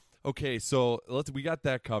 Okay, so we got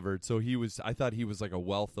that covered. So I thought he was like a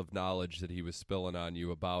wealth of knowledge that he was spilling on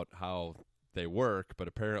you about how they work, but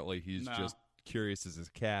apparently he's just curious as his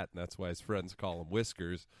cat, and that's why his friends call him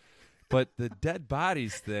Whiskers. But the dead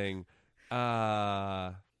bodies thing,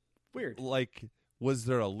 weird. Like, was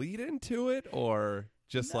there a lead into it, or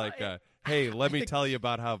just hey, let me tell you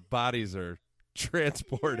about how bodies are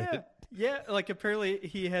transported? Yeah, like apparently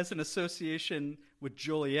he has an association with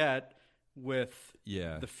Joliet with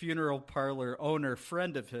the funeral parlor owner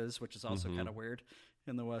friend of his, which is also kind of weird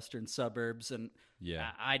in the western suburbs. And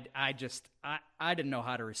I didn't know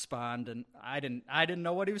how to respond, and I didn't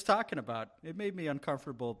know what he was talking about. It made me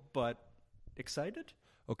uncomfortable, but excited.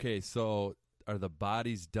 Okay, so are the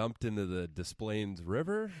bodies dumped into the Des Plaines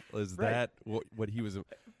River? Is Right. that what he was?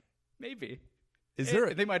 Maybe. Is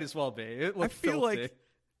there? They might as well be. It I looked feel filthy. like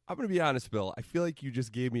I'm gonna be honest, Bill. I feel like you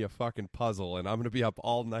just gave me a fucking puzzle, and I'm gonna be up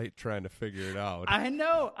all night trying to figure it out. I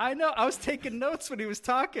know. I was taking notes when he was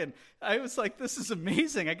talking. I was like, this is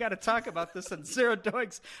amazing. I got to talk about this on Zero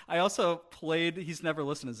Doinks. I also played, he's never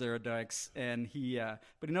listened to Zero Doinks, and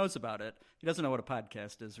but he knows about it. He doesn't know what a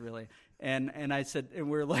podcast is, really. And I said, and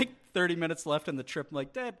we're like 30 minutes left in the trip. I'm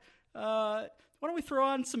like, Dad, why don't we throw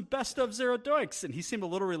on some best of Zero Doinks? And he seemed a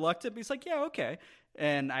little reluctant, but he's like, yeah, okay.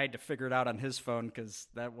 And I had to figure it out on his phone because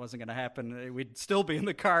that wasn't going to happen. We'd still be in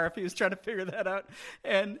the car if he was trying to figure that out.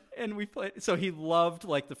 And we played. So he loved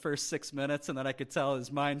like the first 6 minutes, and then I could tell his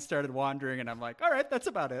mind started wandering. And I'm like, all right, that's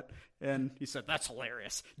about it. And he said, that's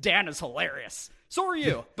hilarious. Dan is hilarious. So are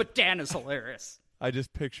you, but Dan is hilarious. I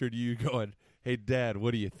just pictured you going, "Hey, Dad,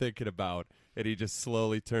 what are you thinking about?" And he just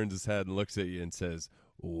slowly turns his head and looks at you and says,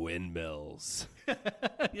 "Windmills."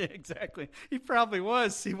 Yeah, exactly. He probably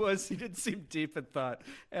was. He was. He did seem deep in thought.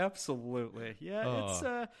 Absolutely.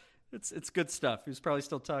 Yeah, it's good stuff. He was probably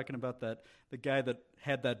still talking about the guy that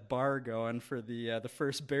had that bar going for the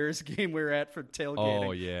first Bears game we were at for tailgating.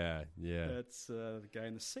 Oh yeah. That's the guy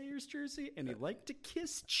in the Sayers jersey, and he liked to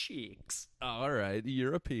kiss cheeks. All right,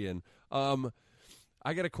 European.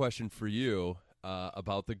 I got a question for you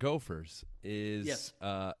about the Gophers. Yes.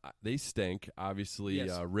 They stink. Obviously,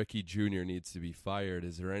 Yes. Ricky Jr. needs to be fired.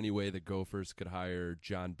 Is there any way the Gophers could hire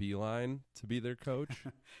John Beeline to be their coach?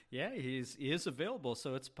 Yeah, he is available,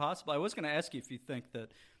 so it's possible. I was going to ask you if you think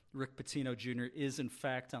that Rick Pitino Jr. is, in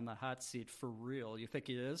fact, on the hot seat for real. You think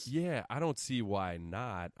he is? Yeah, I don't see why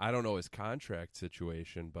not. I don't know his contract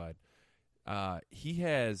situation, but he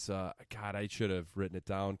has God, I should have written it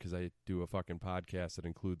down because I do a fucking podcast that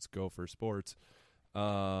includes Gopher Sports.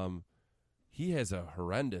 He has a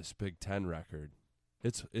horrendous Big Ten record.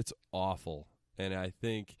 It's awful, and I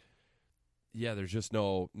think, yeah, there's just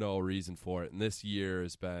no reason for it. And this year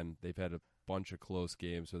they've had a bunch of close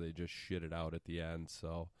games where they just shit it out at the end.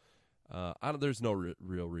 So there's no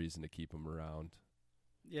real reason to keep him around.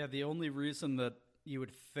 Yeah, the only reason that you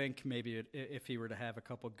would think maybe if he were to have a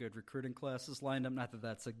couple good recruiting classes lined up, not that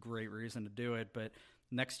that's a great reason to do it, but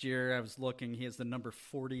next year I was looking, he has the number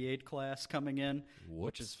 48 class coming in,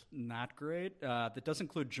 which is not great. That does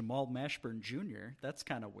include Jamal Mashburn Jr. That's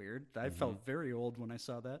kind of weird. I felt very old when I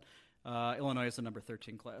saw that. Illinois is the number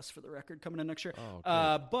 13 class for the record coming in next year.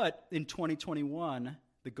 But in 2021,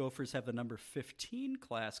 the Gophers have the number 15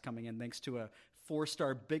 class coming in thanks to a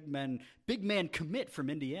 4-star big man commit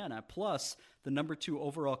from Indiana. Plus, the number 2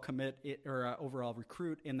 overall commit overall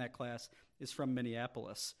recruit in that class is from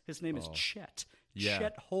Minneapolis. His name is Chet. Yeah.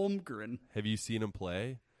 Chet Holmgren. Have you seen him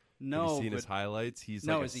play? No. Have you seen his highlights? He's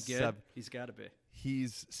no, like is he good? He's got to be.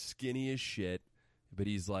 He's skinny as shit, but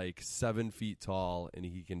he's like 7 feet tall, and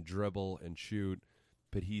he can dribble and shoot.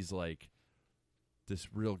 But he's like this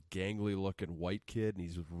real gangly looking white kid, and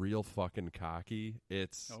he's real fucking cocky.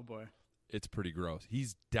 Oh boy. It's pretty gross.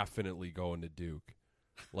 He's definitely going to Duke.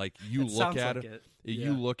 Like you It look sounds at like him, it.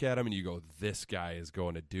 you look at him and you go, "This guy is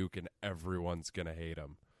going to Duke, and everyone's gonna hate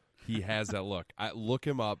him." He has that look. Look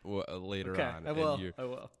him up later Okay, on. I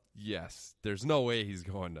will. Yes, there's no way he's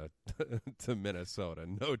going to Minnesota.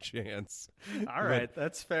 No chance. All right,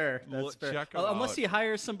 that's fair. That's fair. Check him Unless out. he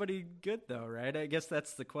hires somebody good, though, right? I guess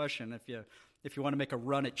that's the question. If you want to make a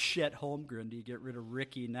run at Chet Holmgren, do you get rid of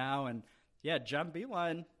Ricky now? And yeah, John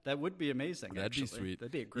Beeline, that would be amazing. That'd actually. be sweet.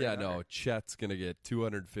 That'd be a great. Yeah, hire. no, Chet's gonna get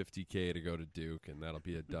 $250K to go to Duke, and that'll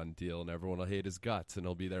be a done deal. And everyone will hate his guts, and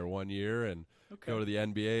he'll be there 1 year and go to the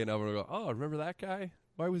NBA, and everyone will go, "Oh, remember that guy?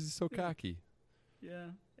 Why was he so cocky?" Yeah.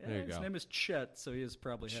 There you his go. name is Chet, so he is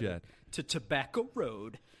probably Chet. headed to Tobacco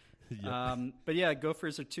Road. Yeah. But yeah,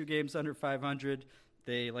 Gophers are 2 games under 500.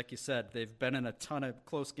 They, like you said, they've been in a ton of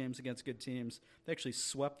close games against good teams. They actually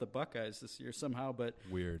swept the Buckeyes this year somehow, but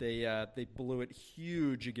Weird. They blew it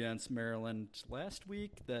huge against Maryland last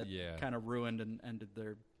week. That Yeah. kind of ruined and ended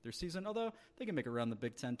their season. Although they can make it around the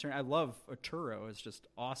Big Ten turn. I love Arturo; it's just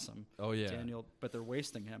awesome. Oh, yeah. Daniel, but they're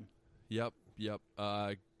wasting him. Yep.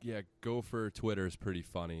 Yeah, Gopher Twitter is pretty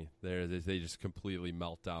funny. They just completely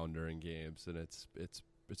melt down during games, and it's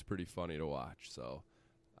pretty funny to watch. So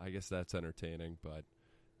I guess that's entertaining. But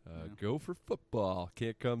Gopher football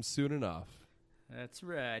can't come soon enough. That's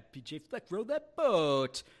right. PJ Fleck, row that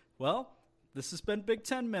boat. Well, this has been Big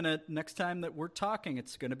Ten Minute. Next time that we're talking,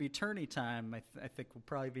 it's going to be tourney time. I think we'll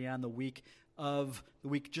probably be on the week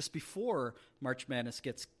just before March Madness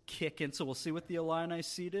gets kicking. So we'll see what the Illini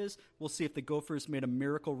seed is. We'll see if the Gophers made a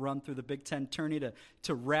miracle run through the Big Ten tourney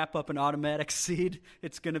to wrap up an automatic seed.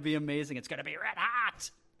 It's going to be amazing. It's going to be red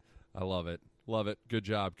hot. I love it. Love it. Good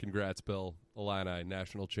job. Congrats, Bill. Illini,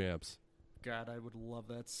 national champs. God, I would love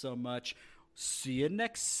that so much. See you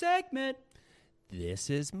next segment. This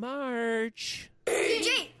is March.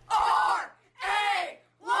 The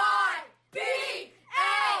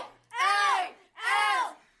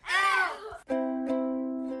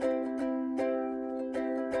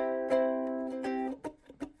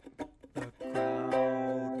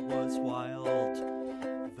crowd was wild.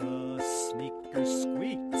 The sneakers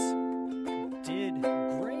squeaked. Did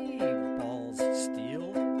Gray Balls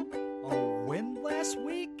steal a win last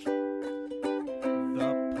week?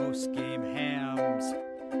 The post-game hams.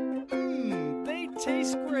 They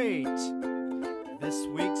taste great. This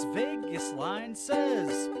week's Vegas line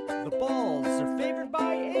says the Balls are favored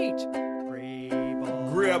by 8.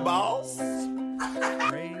 Gray Balls.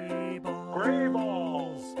 Gray Balls. Gray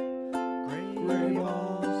Balls. Gray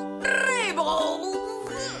Balls. Gray Balls.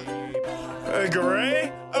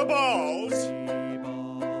 Gray Balls. Gray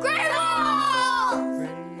Balls.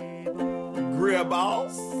 Gray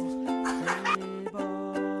Balls.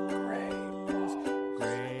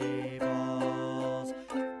 Gray Balls.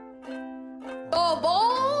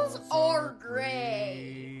 Balls are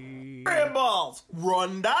gray. Gray Balls.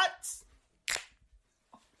 Run dots.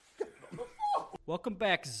 Welcome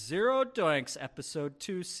back, Zero Doinks, Episode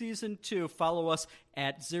 2, Season 2. Follow us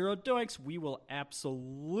at Zero Doinks. We will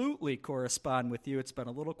absolutely correspond with you. It's been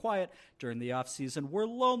a little quiet during the off-season. We're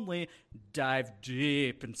lonely. Dive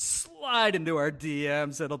deep and slide into our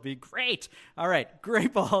DMs. It'll be great. All right, Gray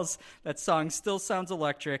Balls. That song still sounds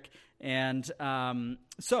electric. And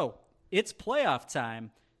so it's playoff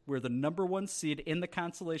time. We're the number 1 seed in the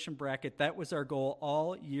consolation bracket. That was our goal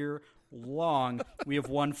all year long. We have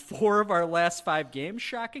won 4 of our last 5 games,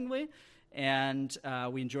 shockingly, and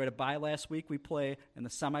we enjoyed a bye last week. We play in the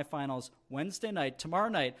semifinals Wednesday night, tomorrow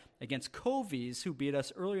night, against Covies, who beat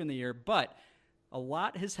us earlier in the year, but a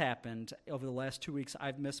lot has happened over the last 2 weeks.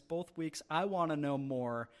 I've missed both weeks. I want to know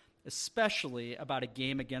more, especially about a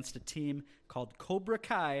game against a team called Cobra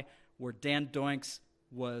Kai, where Dan Doinks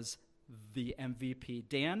was the MVP.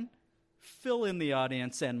 Dan, fill in the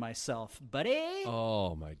audience and myself, buddy.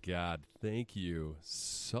 Oh, my God. Thank you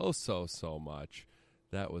so much.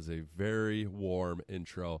 That was a very warm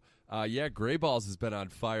intro. Yeah, Gray Balls has been on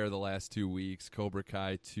fire the last 2 weeks. Cobra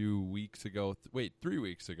Kai 2 weeks ago. 3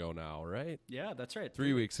 weeks ago now, right? Yeah, that's right.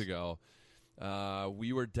 3 weeks ago.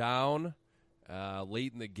 We were down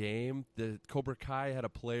late in the game. The Cobra Kai had a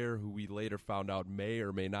player who we later found out may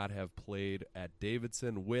or may not have played at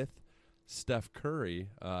Davidson with Steph Curry.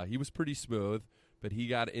 He was pretty smooth, but he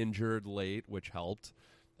got injured late, which helped.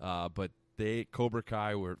 But Cobra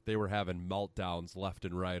Kai were having meltdowns left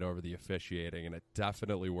and right over the officiating, and it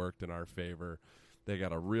definitely worked in our favor. They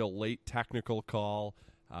got a real late technical call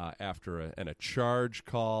after a charge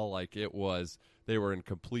call. Like they were in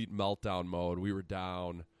complete meltdown mode. We were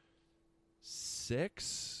down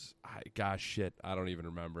 6. I don't even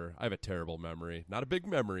remember. I have a terrible memory. Not a big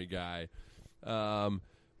memory guy.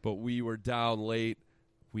 But we were down late.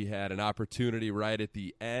 We had an opportunity right at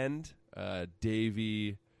the end.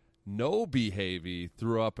 Davey No Behavey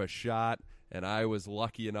threw up a shot, and I was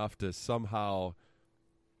lucky enough to somehow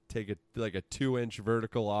take a 2-inch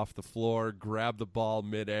vertical off the floor, grab the ball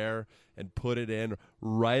midair, and put it in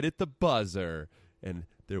right at the buzzer. And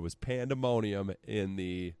there was pandemonium in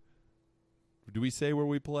the... Do we say where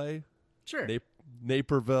we play? Sure.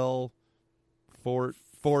 Naperville, Fort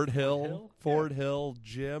Hill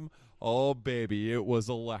gym. Oh, baby, it was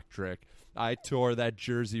electric. I tore that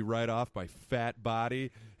jersey right off my fat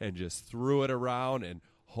body and just threw it around, and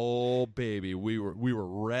oh, baby, we were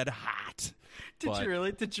red hot. Did you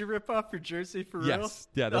really? Did you rip off your jersey for real? Yes.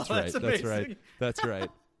 Yeah, that's right. That's right. That's right.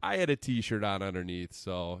 I had a T-shirt on underneath,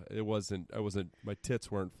 so it wasn't. My tits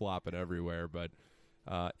weren't flopping everywhere, but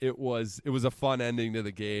it was a fun ending to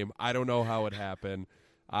the game. I don't know how it happened.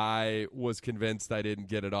 I was convinced I didn't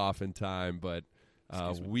get it off in time, but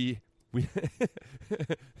we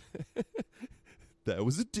that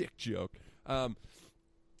was a dick joke.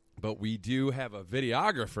 But we do have a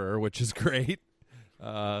videographer, which is great.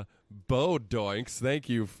 Bo Doinks, thank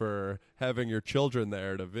you for having your children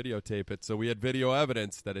there to videotape it. So we had video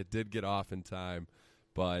evidence that it did get off in time,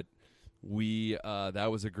 but that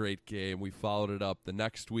was a great game. We followed it up the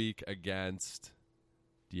next week against...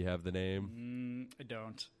 Do you have the name? I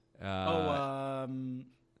don't. I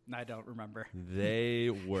don't remember. They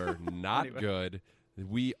were not Anyway. good.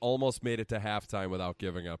 We almost made it to halftime without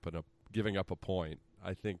giving up a point.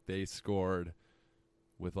 I think they scored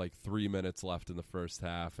with 3 minutes left in the first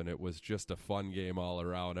half, and it was just a fun game all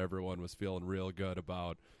around. Everyone was feeling real good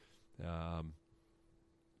about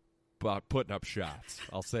about putting up shots.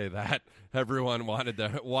 I'll say that. Everyone wanted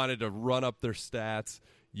to run up their stats.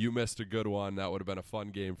 You missed a good one. That would have been a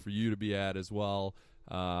fun game for you to be at as well.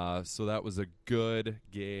 So that was a good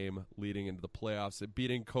game leading into the playoffs.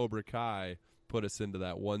 Beating Cobra Kai put us into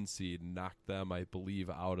that 1 seed and knocked them, I believe,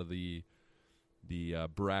 out of the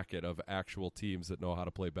bracket of actual teams that know how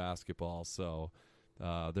to play basketball. So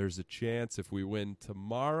there's a chance if we win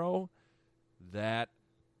tomorrow that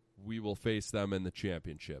we will face them in the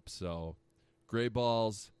championship. So Gray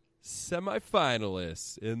Balls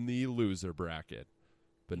semifinalists in the loser bracket,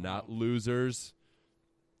 but not losers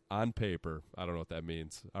on paper. I don't know what that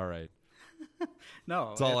means. All right. No,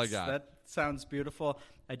 that's all I got. That sounds beautiful.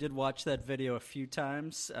 I did watch that video a few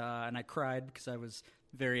times, and I cried because I was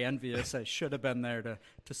very envious. I should have been there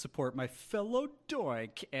to support my fellow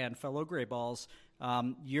Doink and fellow Gray Balls.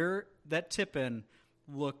 That tip-in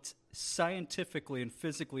looked scientifically and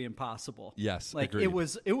physically impossible. Yes, like agreed.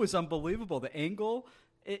 it was unbelievable. The angle,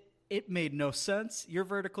 it made no sense. You're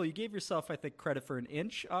vertical. You gave yourself, I think, credit for an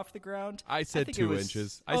inch off the ground. I said think 2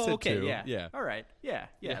 inches. I said okay, 2. Yeah. All right. Yeah.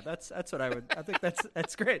 That's what I would. I think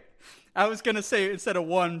that's great. I was gonna say instead of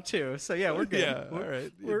 1, 2. So yeah, we're good. Yeah. All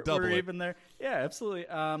right. We're even there. Yeah, absolutely.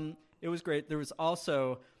 It was great. There was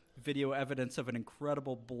also video evidence of an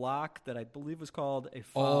incredible block that I believe was called a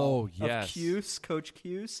foul yes. of Cuse, Coach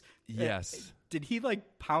Cuse. Yes. Did he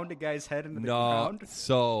pound a guy's head into the No, ground?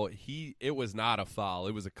 so it was not a foul.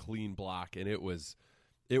 It was a clean block, and it was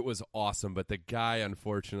awesome. But the guy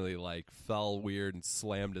unfortunately fell weird and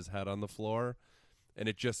slammed his head on the floor, and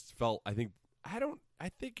it just felt. I think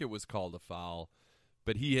it was called a foul,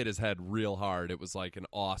 but he hit his head real hard. It was an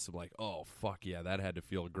awesome oh fuck yeah, that had to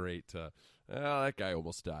feel great to. That guy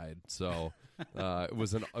almost died. So it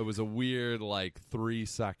was a weird 3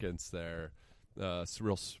 seconds there.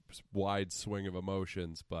 Real wide swing of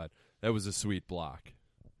emotions, but that was a sweet block.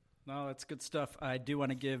 No, that's good stuff. I do want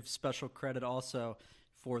to give special credit also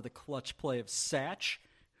for the clutch play of Satch,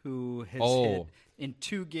 who has hit in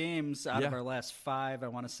 2 games out of our last 5. I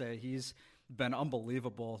want to say he's been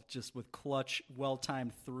unbelievable just with clutch,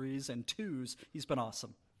 well-timed 3s and 2s. He's been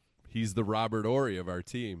awesome. He's the Robert Horry of our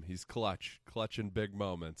team. He's clutch in big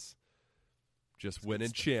moments, just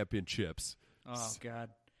winning championships. Oh, God.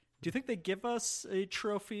 Do you think they give us a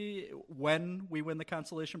trophy when we win the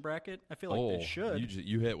consolation bracket? I feel like they should.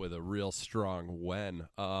 You hit with a real strong when.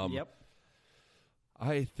 Yep.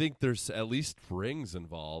 I think there's at least rings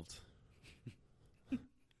involved.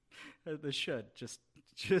 They should. Just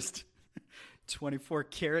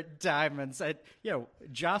 24-karat diamonds.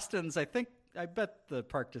 Jostens, I bet the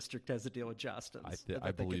Park District has a deal with Jostens.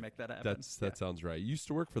 I believe they can make that happen. That sounds right. You used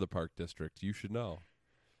to work for the Park District. You should know.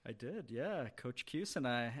 I did, yeah. Coach Cuse and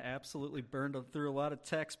I absolutely burned through a lot of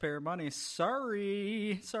taxpayer money.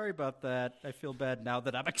 Sorry about that. I feel bad now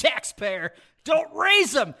that I'm a taxpayer. Don't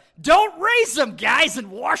raise them, guys in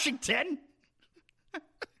Washington.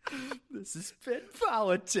 This is Fed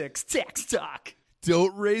politics, tax talk.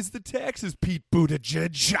 Don't raise the taxes, Pete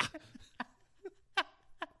Buttigieg.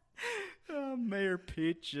 Mayor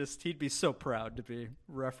Pete, he'd be so proud to be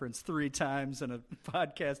referenced 3 times in a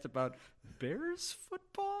podcast about Bears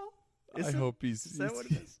football. Is that what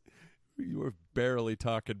it is? You were barely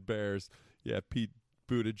talking Bears. Yeah, Pete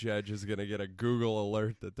Buttigieg is going to get a Google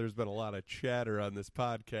alert that there's been a lot of chatter on this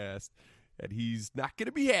podcast, and he's not going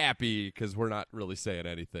to be happy because we're not really saying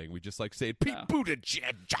anything. We just like saying Pete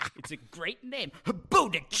Buttigieg. It's a great name,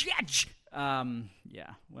 Buttigieg.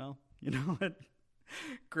 Yeah, well, you know what?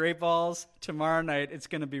 Gray Balls, tomorrow night, it's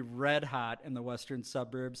going to be red hot in the western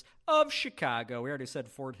suburbs of Chicago. We already said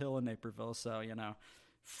Fort Hill and Naperville, so,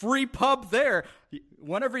 free pub there.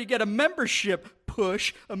 Whenever you get a membership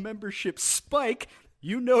push, a membership spike,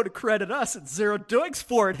 to credit us at Zero Doinks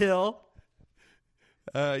Fort Hill.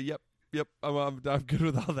 Yep. I'm good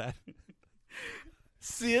with all that.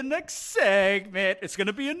 See you next segment. It's going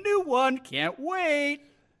to be a new one. Can't wait.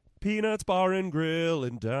 Peanuts Bar and Grill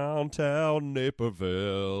in downtown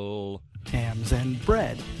Naperville. Hams and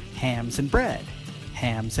bread. Hams and bread.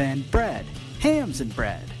 Hams and bread. Hams and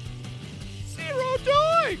bread. Zero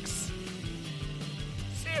Doinks!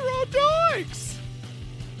 Zero Doinks!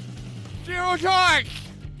 Zero Doinks!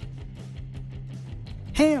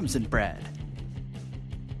 Hams and bread.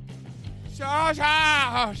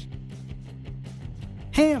 Sausage!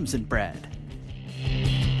 Hams and bread.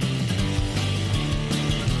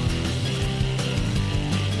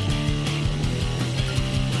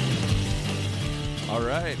 All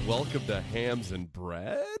right, welcome to Hams and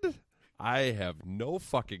Bread. I have no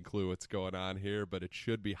fucking clue what's going on here, but it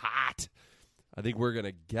should be hot. I think we're going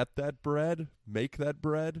to get that bread, make that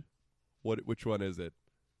bread. Which one is it?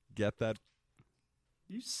 Get that?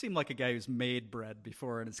 You seem like a guy who's made bread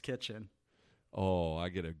before in his kitchen. Oh, I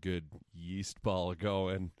get a good yeast ball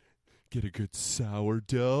going. Get a good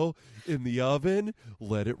sourdough in the oven.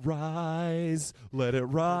 Let it rise. Let it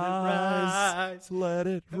rise. Let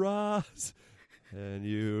it rise. And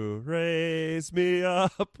you raise me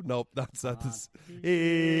up. Nope, that's not this.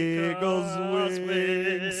 Eagle's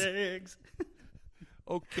wings.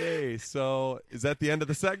 Okay, so is that the end of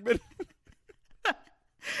the segment?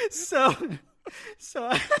 So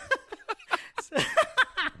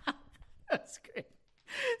that's great.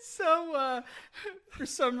 So, for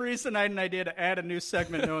some reason, I had an idea to add a new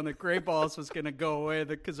segment knowing that Gray Balls was going to go away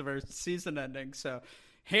because of our season ending. So,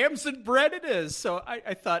 hams and bread it is. So,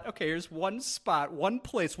 I thought, okay, here's one spot, one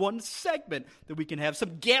place, one segment that we can have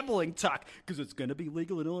some gambling talk because it's going to be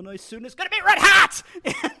legal in Illinois soon. It's going to be red hot!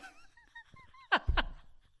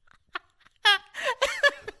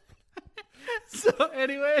 So,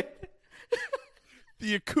 anyway...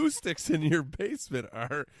 The acoustics in your basement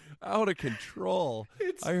are out of control.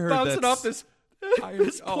 It's I heard bouncing off this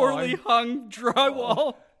poorly hung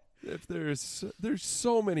drywall. If there's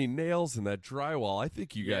so many nails in that drywall, I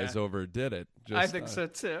think you guys overdid it. I think so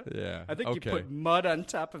too. Yeah, I think you put mud on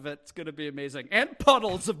top of it. It's going to be amazing, and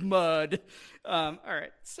puddles of mud. All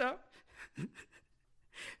right, so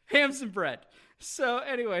hams and bread. So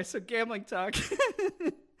anyway, so gambling talk.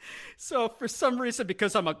 So for some reason,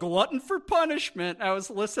 because I'm a glutton for punishment, I was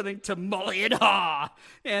listening to Mully and Haw,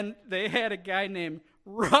 and they had a guy named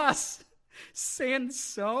Ross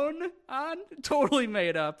Sansone on. Totally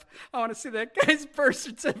made up. I want to see that guy's birth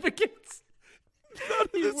certificates. None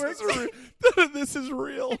of this is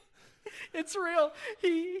real. It's real.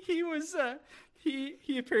 He was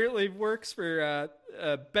he apparently works for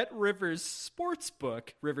Bet Rivers Sportsbook,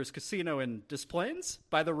 Rivers Casino in Des Plaines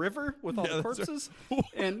by the river with all the corpses, right.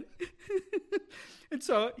 and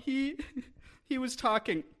so he was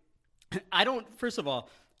talking. First of all,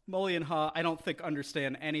 Mully and Haw, I don't think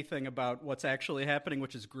understand anything about what's actually happening,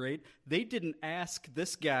 which is great. They didn't ask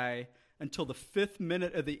this guy until the 5th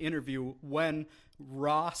minute of the interview when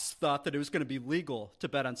Ross thought that it was going to be legal to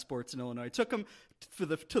bet on sports in Illinois. It took him to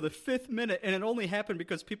the 5th minute, and it only happened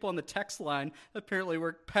because people on the text line apparently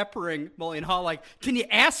were peppering Mully and Haw like, can you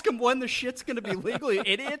ask him when the shit's going to be legal, you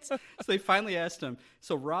idiots? So they finally asked him.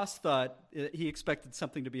 So Ross thought he expected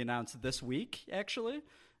something to be announced this week, actually.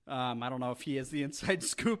 I don't know if he has the inside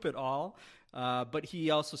scoop at all. But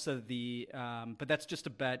he also said but that's just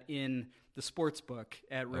a bet in the sports book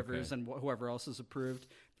at Rivers and whoever else is approved.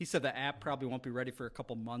 He said the app probably won't be ready for a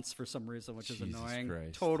couple months for some reason, which is annoying.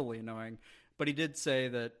 Christ. Totally annoying. But he did say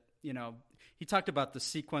that, he talked about the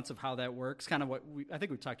sequence of how that works, kind of what I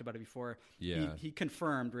think we talked about it before. Yeah. He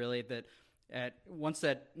confirmed really that once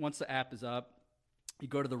the app is up, you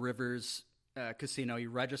go to the Rivers casino, you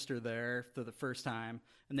register there for the first time,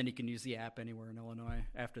 and then you can use the app anywhere in Illinois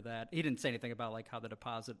after that. He didn't say anything about like how the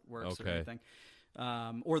deposit works or anything,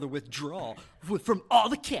 or the withdrawal from all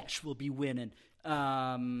the cash we'll be winning.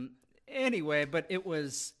 Anyway, but it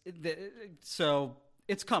was so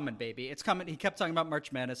it's coming, baby. It's coming. He kept talking about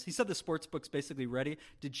March Madness. He said the sports book's basically ready.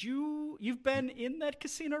 You've been in that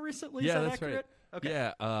casino recently? Yeah, is that that's accurate?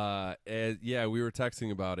 Right. Okay. Yeah, we were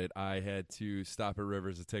texting about it. I had to stop at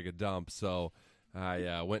Rivers to take a dump, so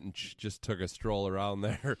I went and just took a stroll around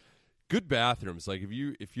there. Good bathrooms. Like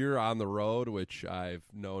if you're on the road, which I've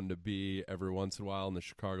known to be every once in a while in the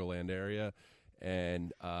Chicagoland area,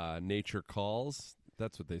 and nature calls.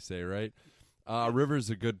 That's what they say, right? Rivers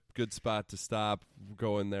a good spot to stop.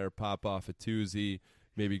 Go in there, pop off a toozy,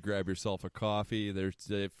 maybe grab yourself a coffee.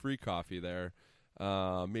 There's free coffee there.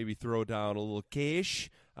 Maybe throw down a little cash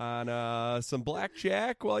on some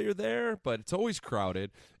blackjack while you're there, but it's always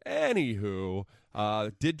crowded. Anywho,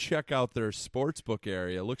 did check out their sportsbook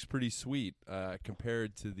area. Looks pretty sweet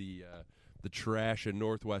compared to the trash in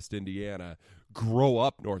Northwest Indiana. Grow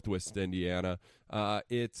up, Northwest Indiana.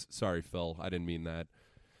 Sorry, Phil, I didn't mean that.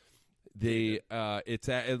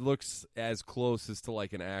 It looks as close as to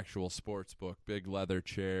like an actual sports book. Big leather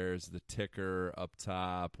chairs, the ticker up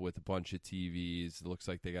top with a bunch of TVs. It looks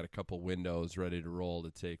like they got a couple windows ready to roll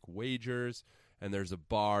to take wagers. And there's a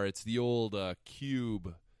bar. It's the old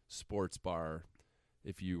Cube sports bar,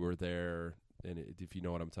 if you were there and if you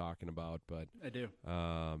know what I'm talking about. But I do.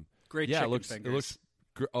 Great chicken fingers. It looks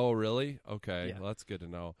oh, really? Okay. Yeah. Well, that's good to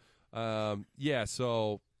know.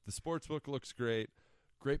 So the sports book looks great.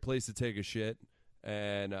 Great place to take a shit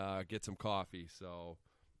and get some coffee. So,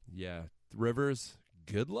 yeah, Rivers,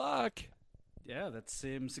 good luck. Yeah, that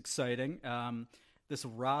seems exciting. This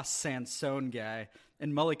Ross Sansone guy,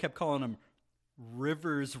 and Mully kept calling him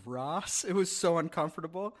Rivers Ross. It was so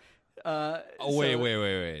uncomfortable.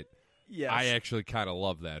 Wait. Yes. I actually kind of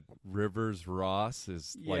love that. Rivers Ross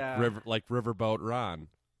is Yeah. like Riverboat Ron.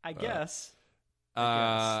 I guess.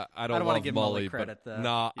 I don't wanna love give Mully, Mully credit, but though.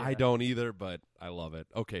 no, Yeah. I don't either. But I love it.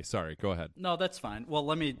 Okay, sorry. Go ahead. No, that's fine. Well,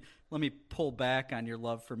 let me pull back on your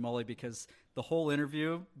love for Mully because the whole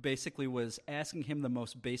interview basically was asking him the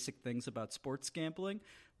most basic things about sports gambling,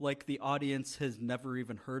 like the audience has never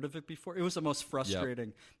even heard of it before. It was the most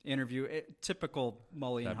frustrating interview. Typical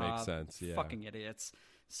Mully and That makes Haw, sense, yeah. fucking idiots.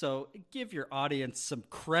 So give your audience some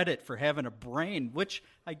credit for having a brain, which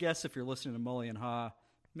I guess if you're listening to Mully and Haw,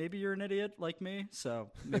 maybe you're an idiot like me.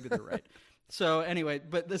 So maybe they're right. So anyway,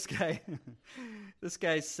 but this guy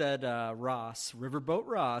said Ross, Riverboat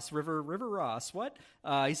Ross, River Ross. What?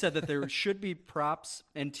 He said that there should be props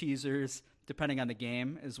and teasers depending on the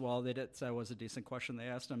game as well. That was a decent question they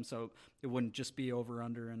asked him, so it wouldn't just be over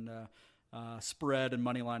under and spread and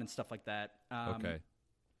money line and stuff like that. Okay.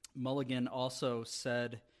 Mulligan also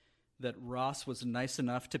said that Ross was nice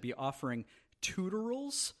enough to be offering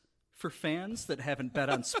tutorials for fans that haven't bet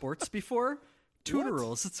on sports before.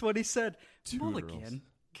 Tutorials, that's what he said. Mulligan,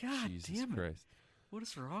 God Jesus damn it. Christ. What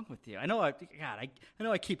is wrong with you? I know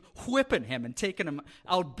I keep whipping him and taking him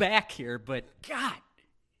out back here, but God,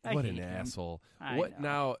 I What hate an him. asshole. I What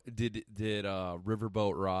know. now did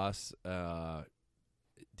Riverboat Ross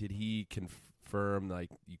did he confirm like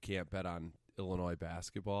you can't bet on Illinois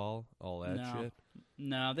basketball, all that shit?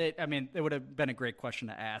 No, it would have been a great question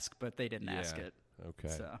to ask, but they didn't ask Yeah. it. Okay.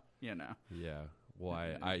 So, Yeah.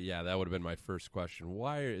 Why? That would have been my first question.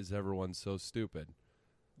 Why is everyone so stupid?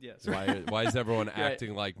 Yes. Why is everyone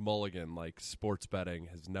acting like Mulligan, like sports betting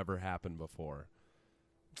has never happened before?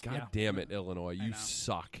 God Yeah. damn it, Illinois, you know.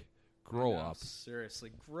 suck. Grow No, up.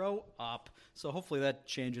 Seriously, grow up. So hopefully that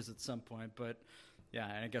changes at some point. But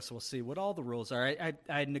yeah, I guess we'll see what all the rules are.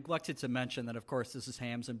 I neglected to mention that, of course, this is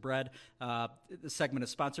Hams and Bread. The segment is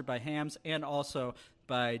sponsored by Hams and also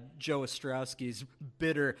by Joe Ostrowski's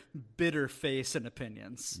bitter face and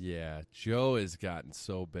opinions. Yeah, Joe has gotten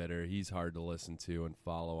so bitter. He's hard to listen to and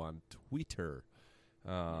follow on Twitter.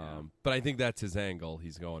 But I think that's his angle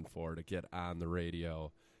he's going for, to get on the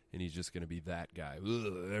radio, and he's just going to be that guy.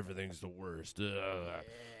 Ugh, everything's the worst.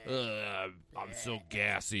 I'm so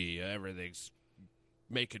gassy. Everything's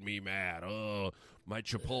making me mad. Oh, my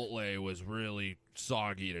Chipotle was really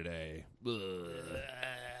soggy today.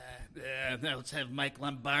 Let's have Mike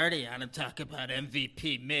Lombardi on and talk about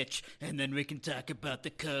MVP Mitch, and then we can talk about the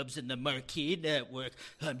Cubs and the Marquee Network.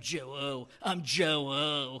 I'm Joe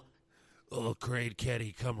O. Oh, Crane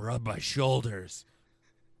Kenny, come rub my shoulders.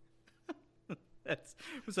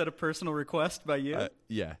 Was that a personal request by you?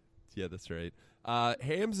 Yeah, that's right.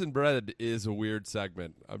 Hams and Bread is a weird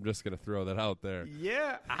segment. I'm just going to throw that out there.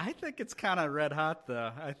 Yeah, I think it's kind of red hot,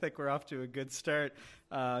 though. I think we're off to a good start,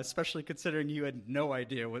 especially considering you had no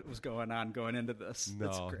idea what was going on going into this.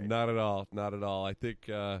 That's No, great. not at all. Not at all. I think,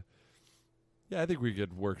 I think we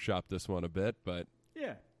could workshop this one a bit, but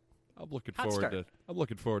Yeah, I'm looking Hot forward start. to. I'm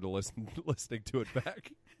looking forward to listening to it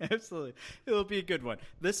back. absolutely. It'll be a good one.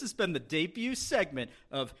 This has been the debut segment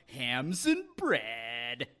of Hams and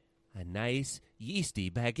Bread. A nice yeasty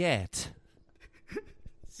baguette.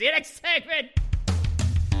 See you next segment.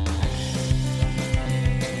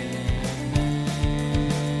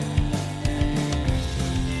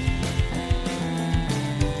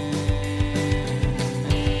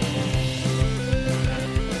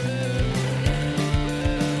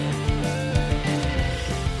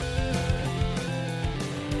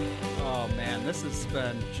 Oh, man, this has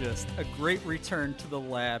been just a great return to the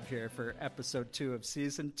lab here for episode 2 of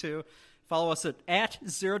season 2. Follow us at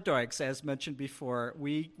Zero Doiks, as mentioned before.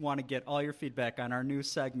 We want to get all your feedback on our new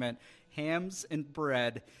segment, Hams and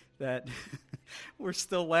Bread, that we're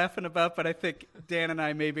still laughing about, but I think Dan and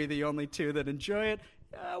I may be the only two that enjoy it.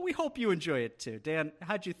 We hope you enjoy it too. Dan,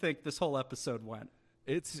 how'd you think this whole episode went?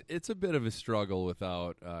 It's a bit of a struggle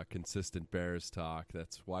without consistent Bears talk.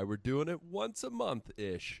 That's why we're doing it once a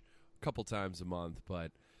month-ish, a couple times a month.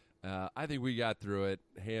 But I think we got through it.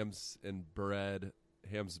 Hams and bread.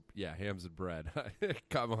 Hams and bread.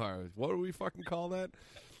 Come on. What do we fucking call that?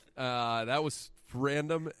 That was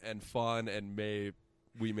random and fun, and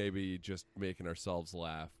we may be just making ourselves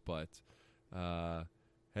laugh. But,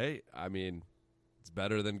 hey, I mean, it's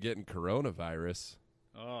better than getting coronavirus.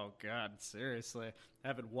 Oh, God, seriously. I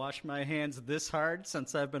haven't washed my hands this hard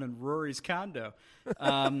since I've been in Rory's condo.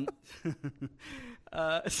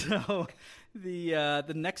 So the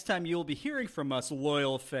next time you'll be hearing from us,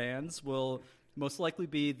 loyal fans, will most likely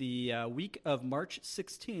be the week of March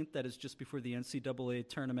 16th. That is just before the NCAA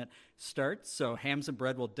tournament starts. So Hams and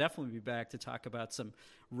Bread will definitely be back to talk about some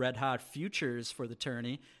red-hot futures for the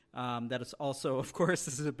tourney. That is also, of course,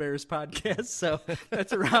 this is a Bears podcast, so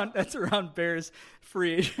that's around Bears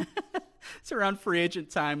free agent. It's around free agent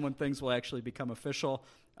time when things will actually become official.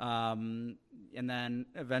 And then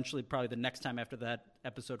eventually, probably the next time after that,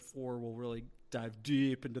 episode 4, we'll really dive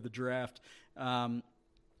deep into the draft.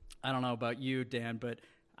 I don't know about you, Dan, but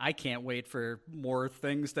I can't wait for more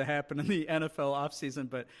things to happen in the NFL offseason,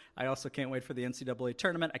 but I also can't wait for the NCAA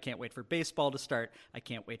tournament. I can't wait for baseball to start. I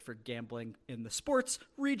can't wait for gambling in the sports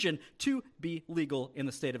region to be legal in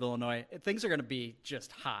the state of Illinois. Things are going to be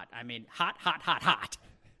just hot. I mean, hot, hot, hot, hot.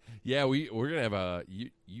 Yeah, we're going to have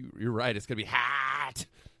you're right. It's going to be hot.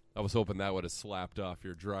 I was hoping that would have slapped off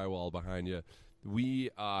your drywall behind you.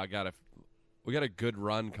 We got a good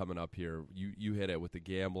run coming up here. You hit it with the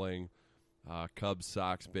gambling. Cubs,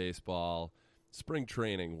 Sox, baseball. Spring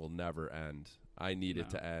training will never end. I need it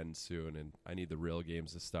to end soon, and I need the real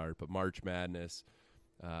games to start. But March Madness,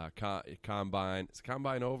 Combine. Is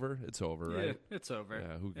Combine over? It's over, right? Yeah, it's over.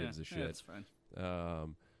 Yeah, who gives a shit? Yeah, it's fine.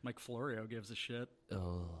 Mike Florio gives a shit.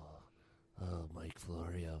 Oh, Mike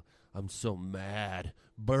Florio. I'm so mad.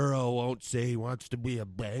 Burrow won't say he wants to be a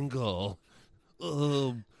Bengal.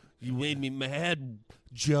 Oh, you made me mad,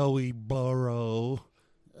 Joey Burrow.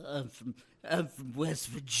 I'm from West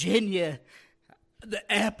Virginia.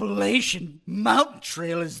 The Appalachian Mountain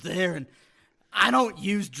Trail is there, and I don't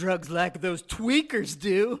use drugs like those tweakers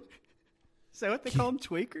do. Is that what they call them,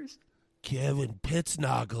 tweakers? Kevin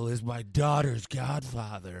Pittsnoggle is my daughter's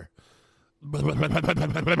godfather.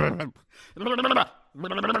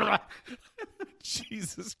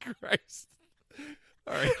 Jesus Christ.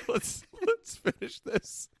 All right, let's finish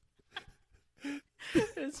this.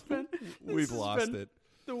 We've lost it.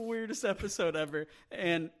 The weirdest episode ever,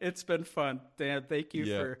 and it's been fun. Dan, thank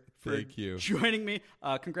you for joining me.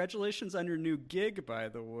 Congratulations on your new gig, by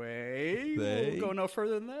the way. We'll go no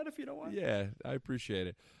further than that if you don't want. Yeah, I appreciate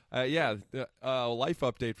it. Life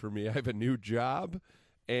update for me. I have a new job,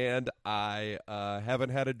 and I haven't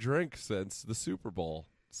had a drink since the Super Bowl.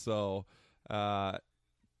 So that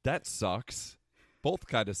sucks. Both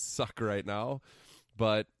kind of suck right now,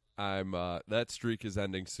 but I'm that streak is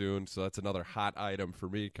ending soon, so that's another hot item for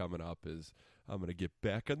me coming up. Is I'm gonna get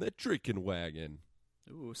back on that drinking wagon.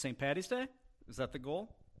 Ooh, St. Patty's Day? Is that the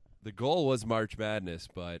goal? The goal was March Madness,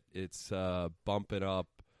 but it's bumping up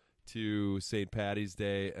to St. Patty's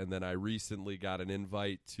Day, and then I recently got an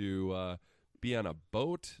invite to be on a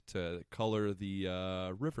boat to color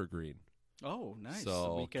the river green. Oh, nice. So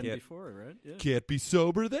the weekend before, right? Yeah. Can't be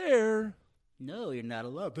sober there. No, you're not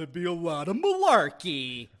allowed. There'd be a lot of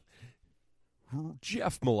malarkey.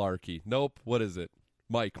 Jeff Malarkey. Nope. What is it?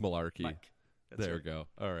 Mike Malarkey. Mike. There we go.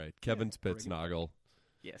 All right. Kevin Spitznagel.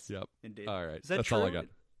 Yes. Yep. Indeed. All right. Is that That's true? all I got.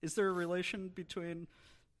 Is there a relation between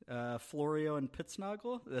Florio and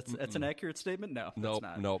Pittsnoggle? That's an accurate statement? No. Nope.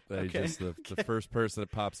 That's not. Nope. That's Okay. just the first person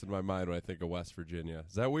that pops in my mind when I think of West Virginia.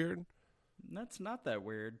 Is that weird? That's not that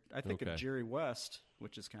weird. I think of Jerry West,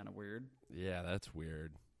 which is kind of weird. Yeah, that's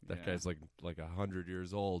weird. That Yeah. guy's like 100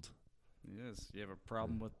 years old. Yes. You have a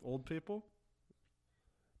problem with old people?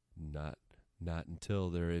 Not until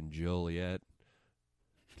they're in Joliet.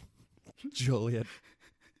 Joliet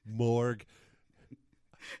Morgue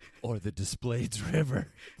or the Displays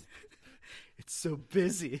River. It's so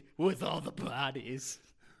busy with all the bodies.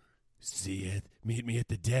 See it. Meet me at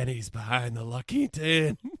the Denny's behind the Lucky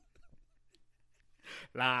Tin.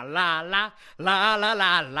 La la la la la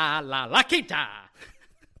la la la la Kita.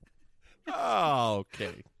 Oh,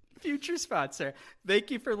 okay. Future sponsor.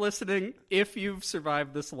 Thank you for listening. If you've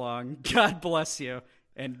survived this long, God bless you,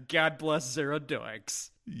 and God bless Zero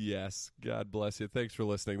Doinks. Yes. God bless you. Thanks for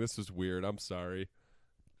listening. This was weird. I'm sorry.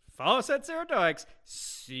 Follow us at Zero Doinks.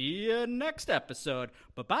 See you next episode.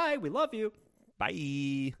 Bye-bye. We love you.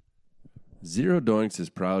 Bye. Zero Doinks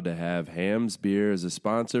is proud to have Hams Beer as a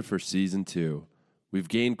sponsor for Season 2. We've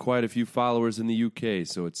gained quite a few followers in the UK,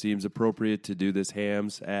 so it seems appropriate to do this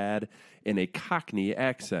Hams ad in a Cockney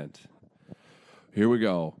accent. Here we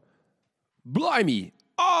go. Blimey!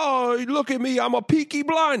 Oh, look at me, I'm a Peaky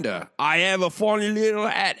Blinder. I have a funny little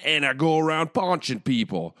hat and I go around punching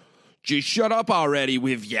people. Just shut up already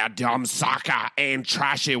with your dumb sucker and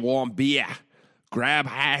trashy warm beer. Grab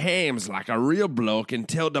her hams like a real bloke and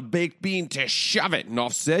tell the baked bean to shove it.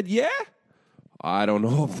 Enough said, yeah? I don't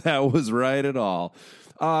know if that was right at all.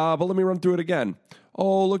 But let me run through it again.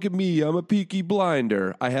 Oh, look at me. I'm a Peaky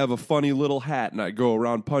Blinder. I have a funny little hat and I go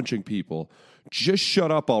around punching people. Just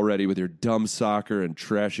shut up already with your dumb soccer and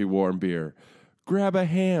trashy warm beer. grab a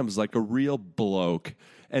hams like a real bloke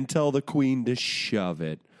and tell the queen to shove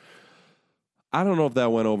it. I don't know if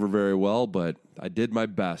that went over very well, but I did my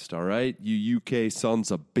best, all right? You UK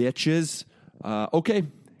sons of bitches. Okay,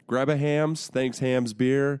 grab a hams. Thanks, hams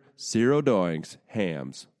beer. Zero doings.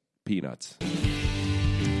 Hams. Peanuts.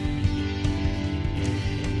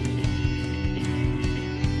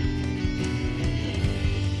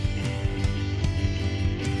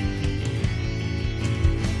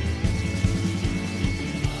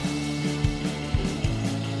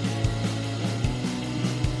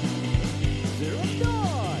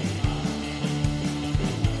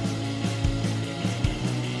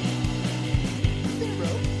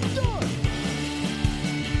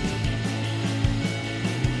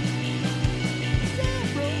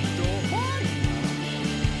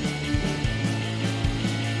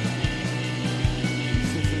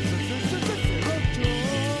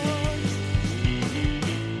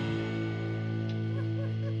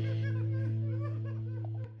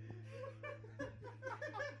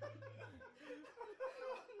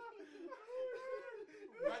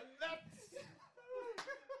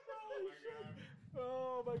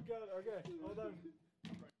 Oh my god. Okay, hold on.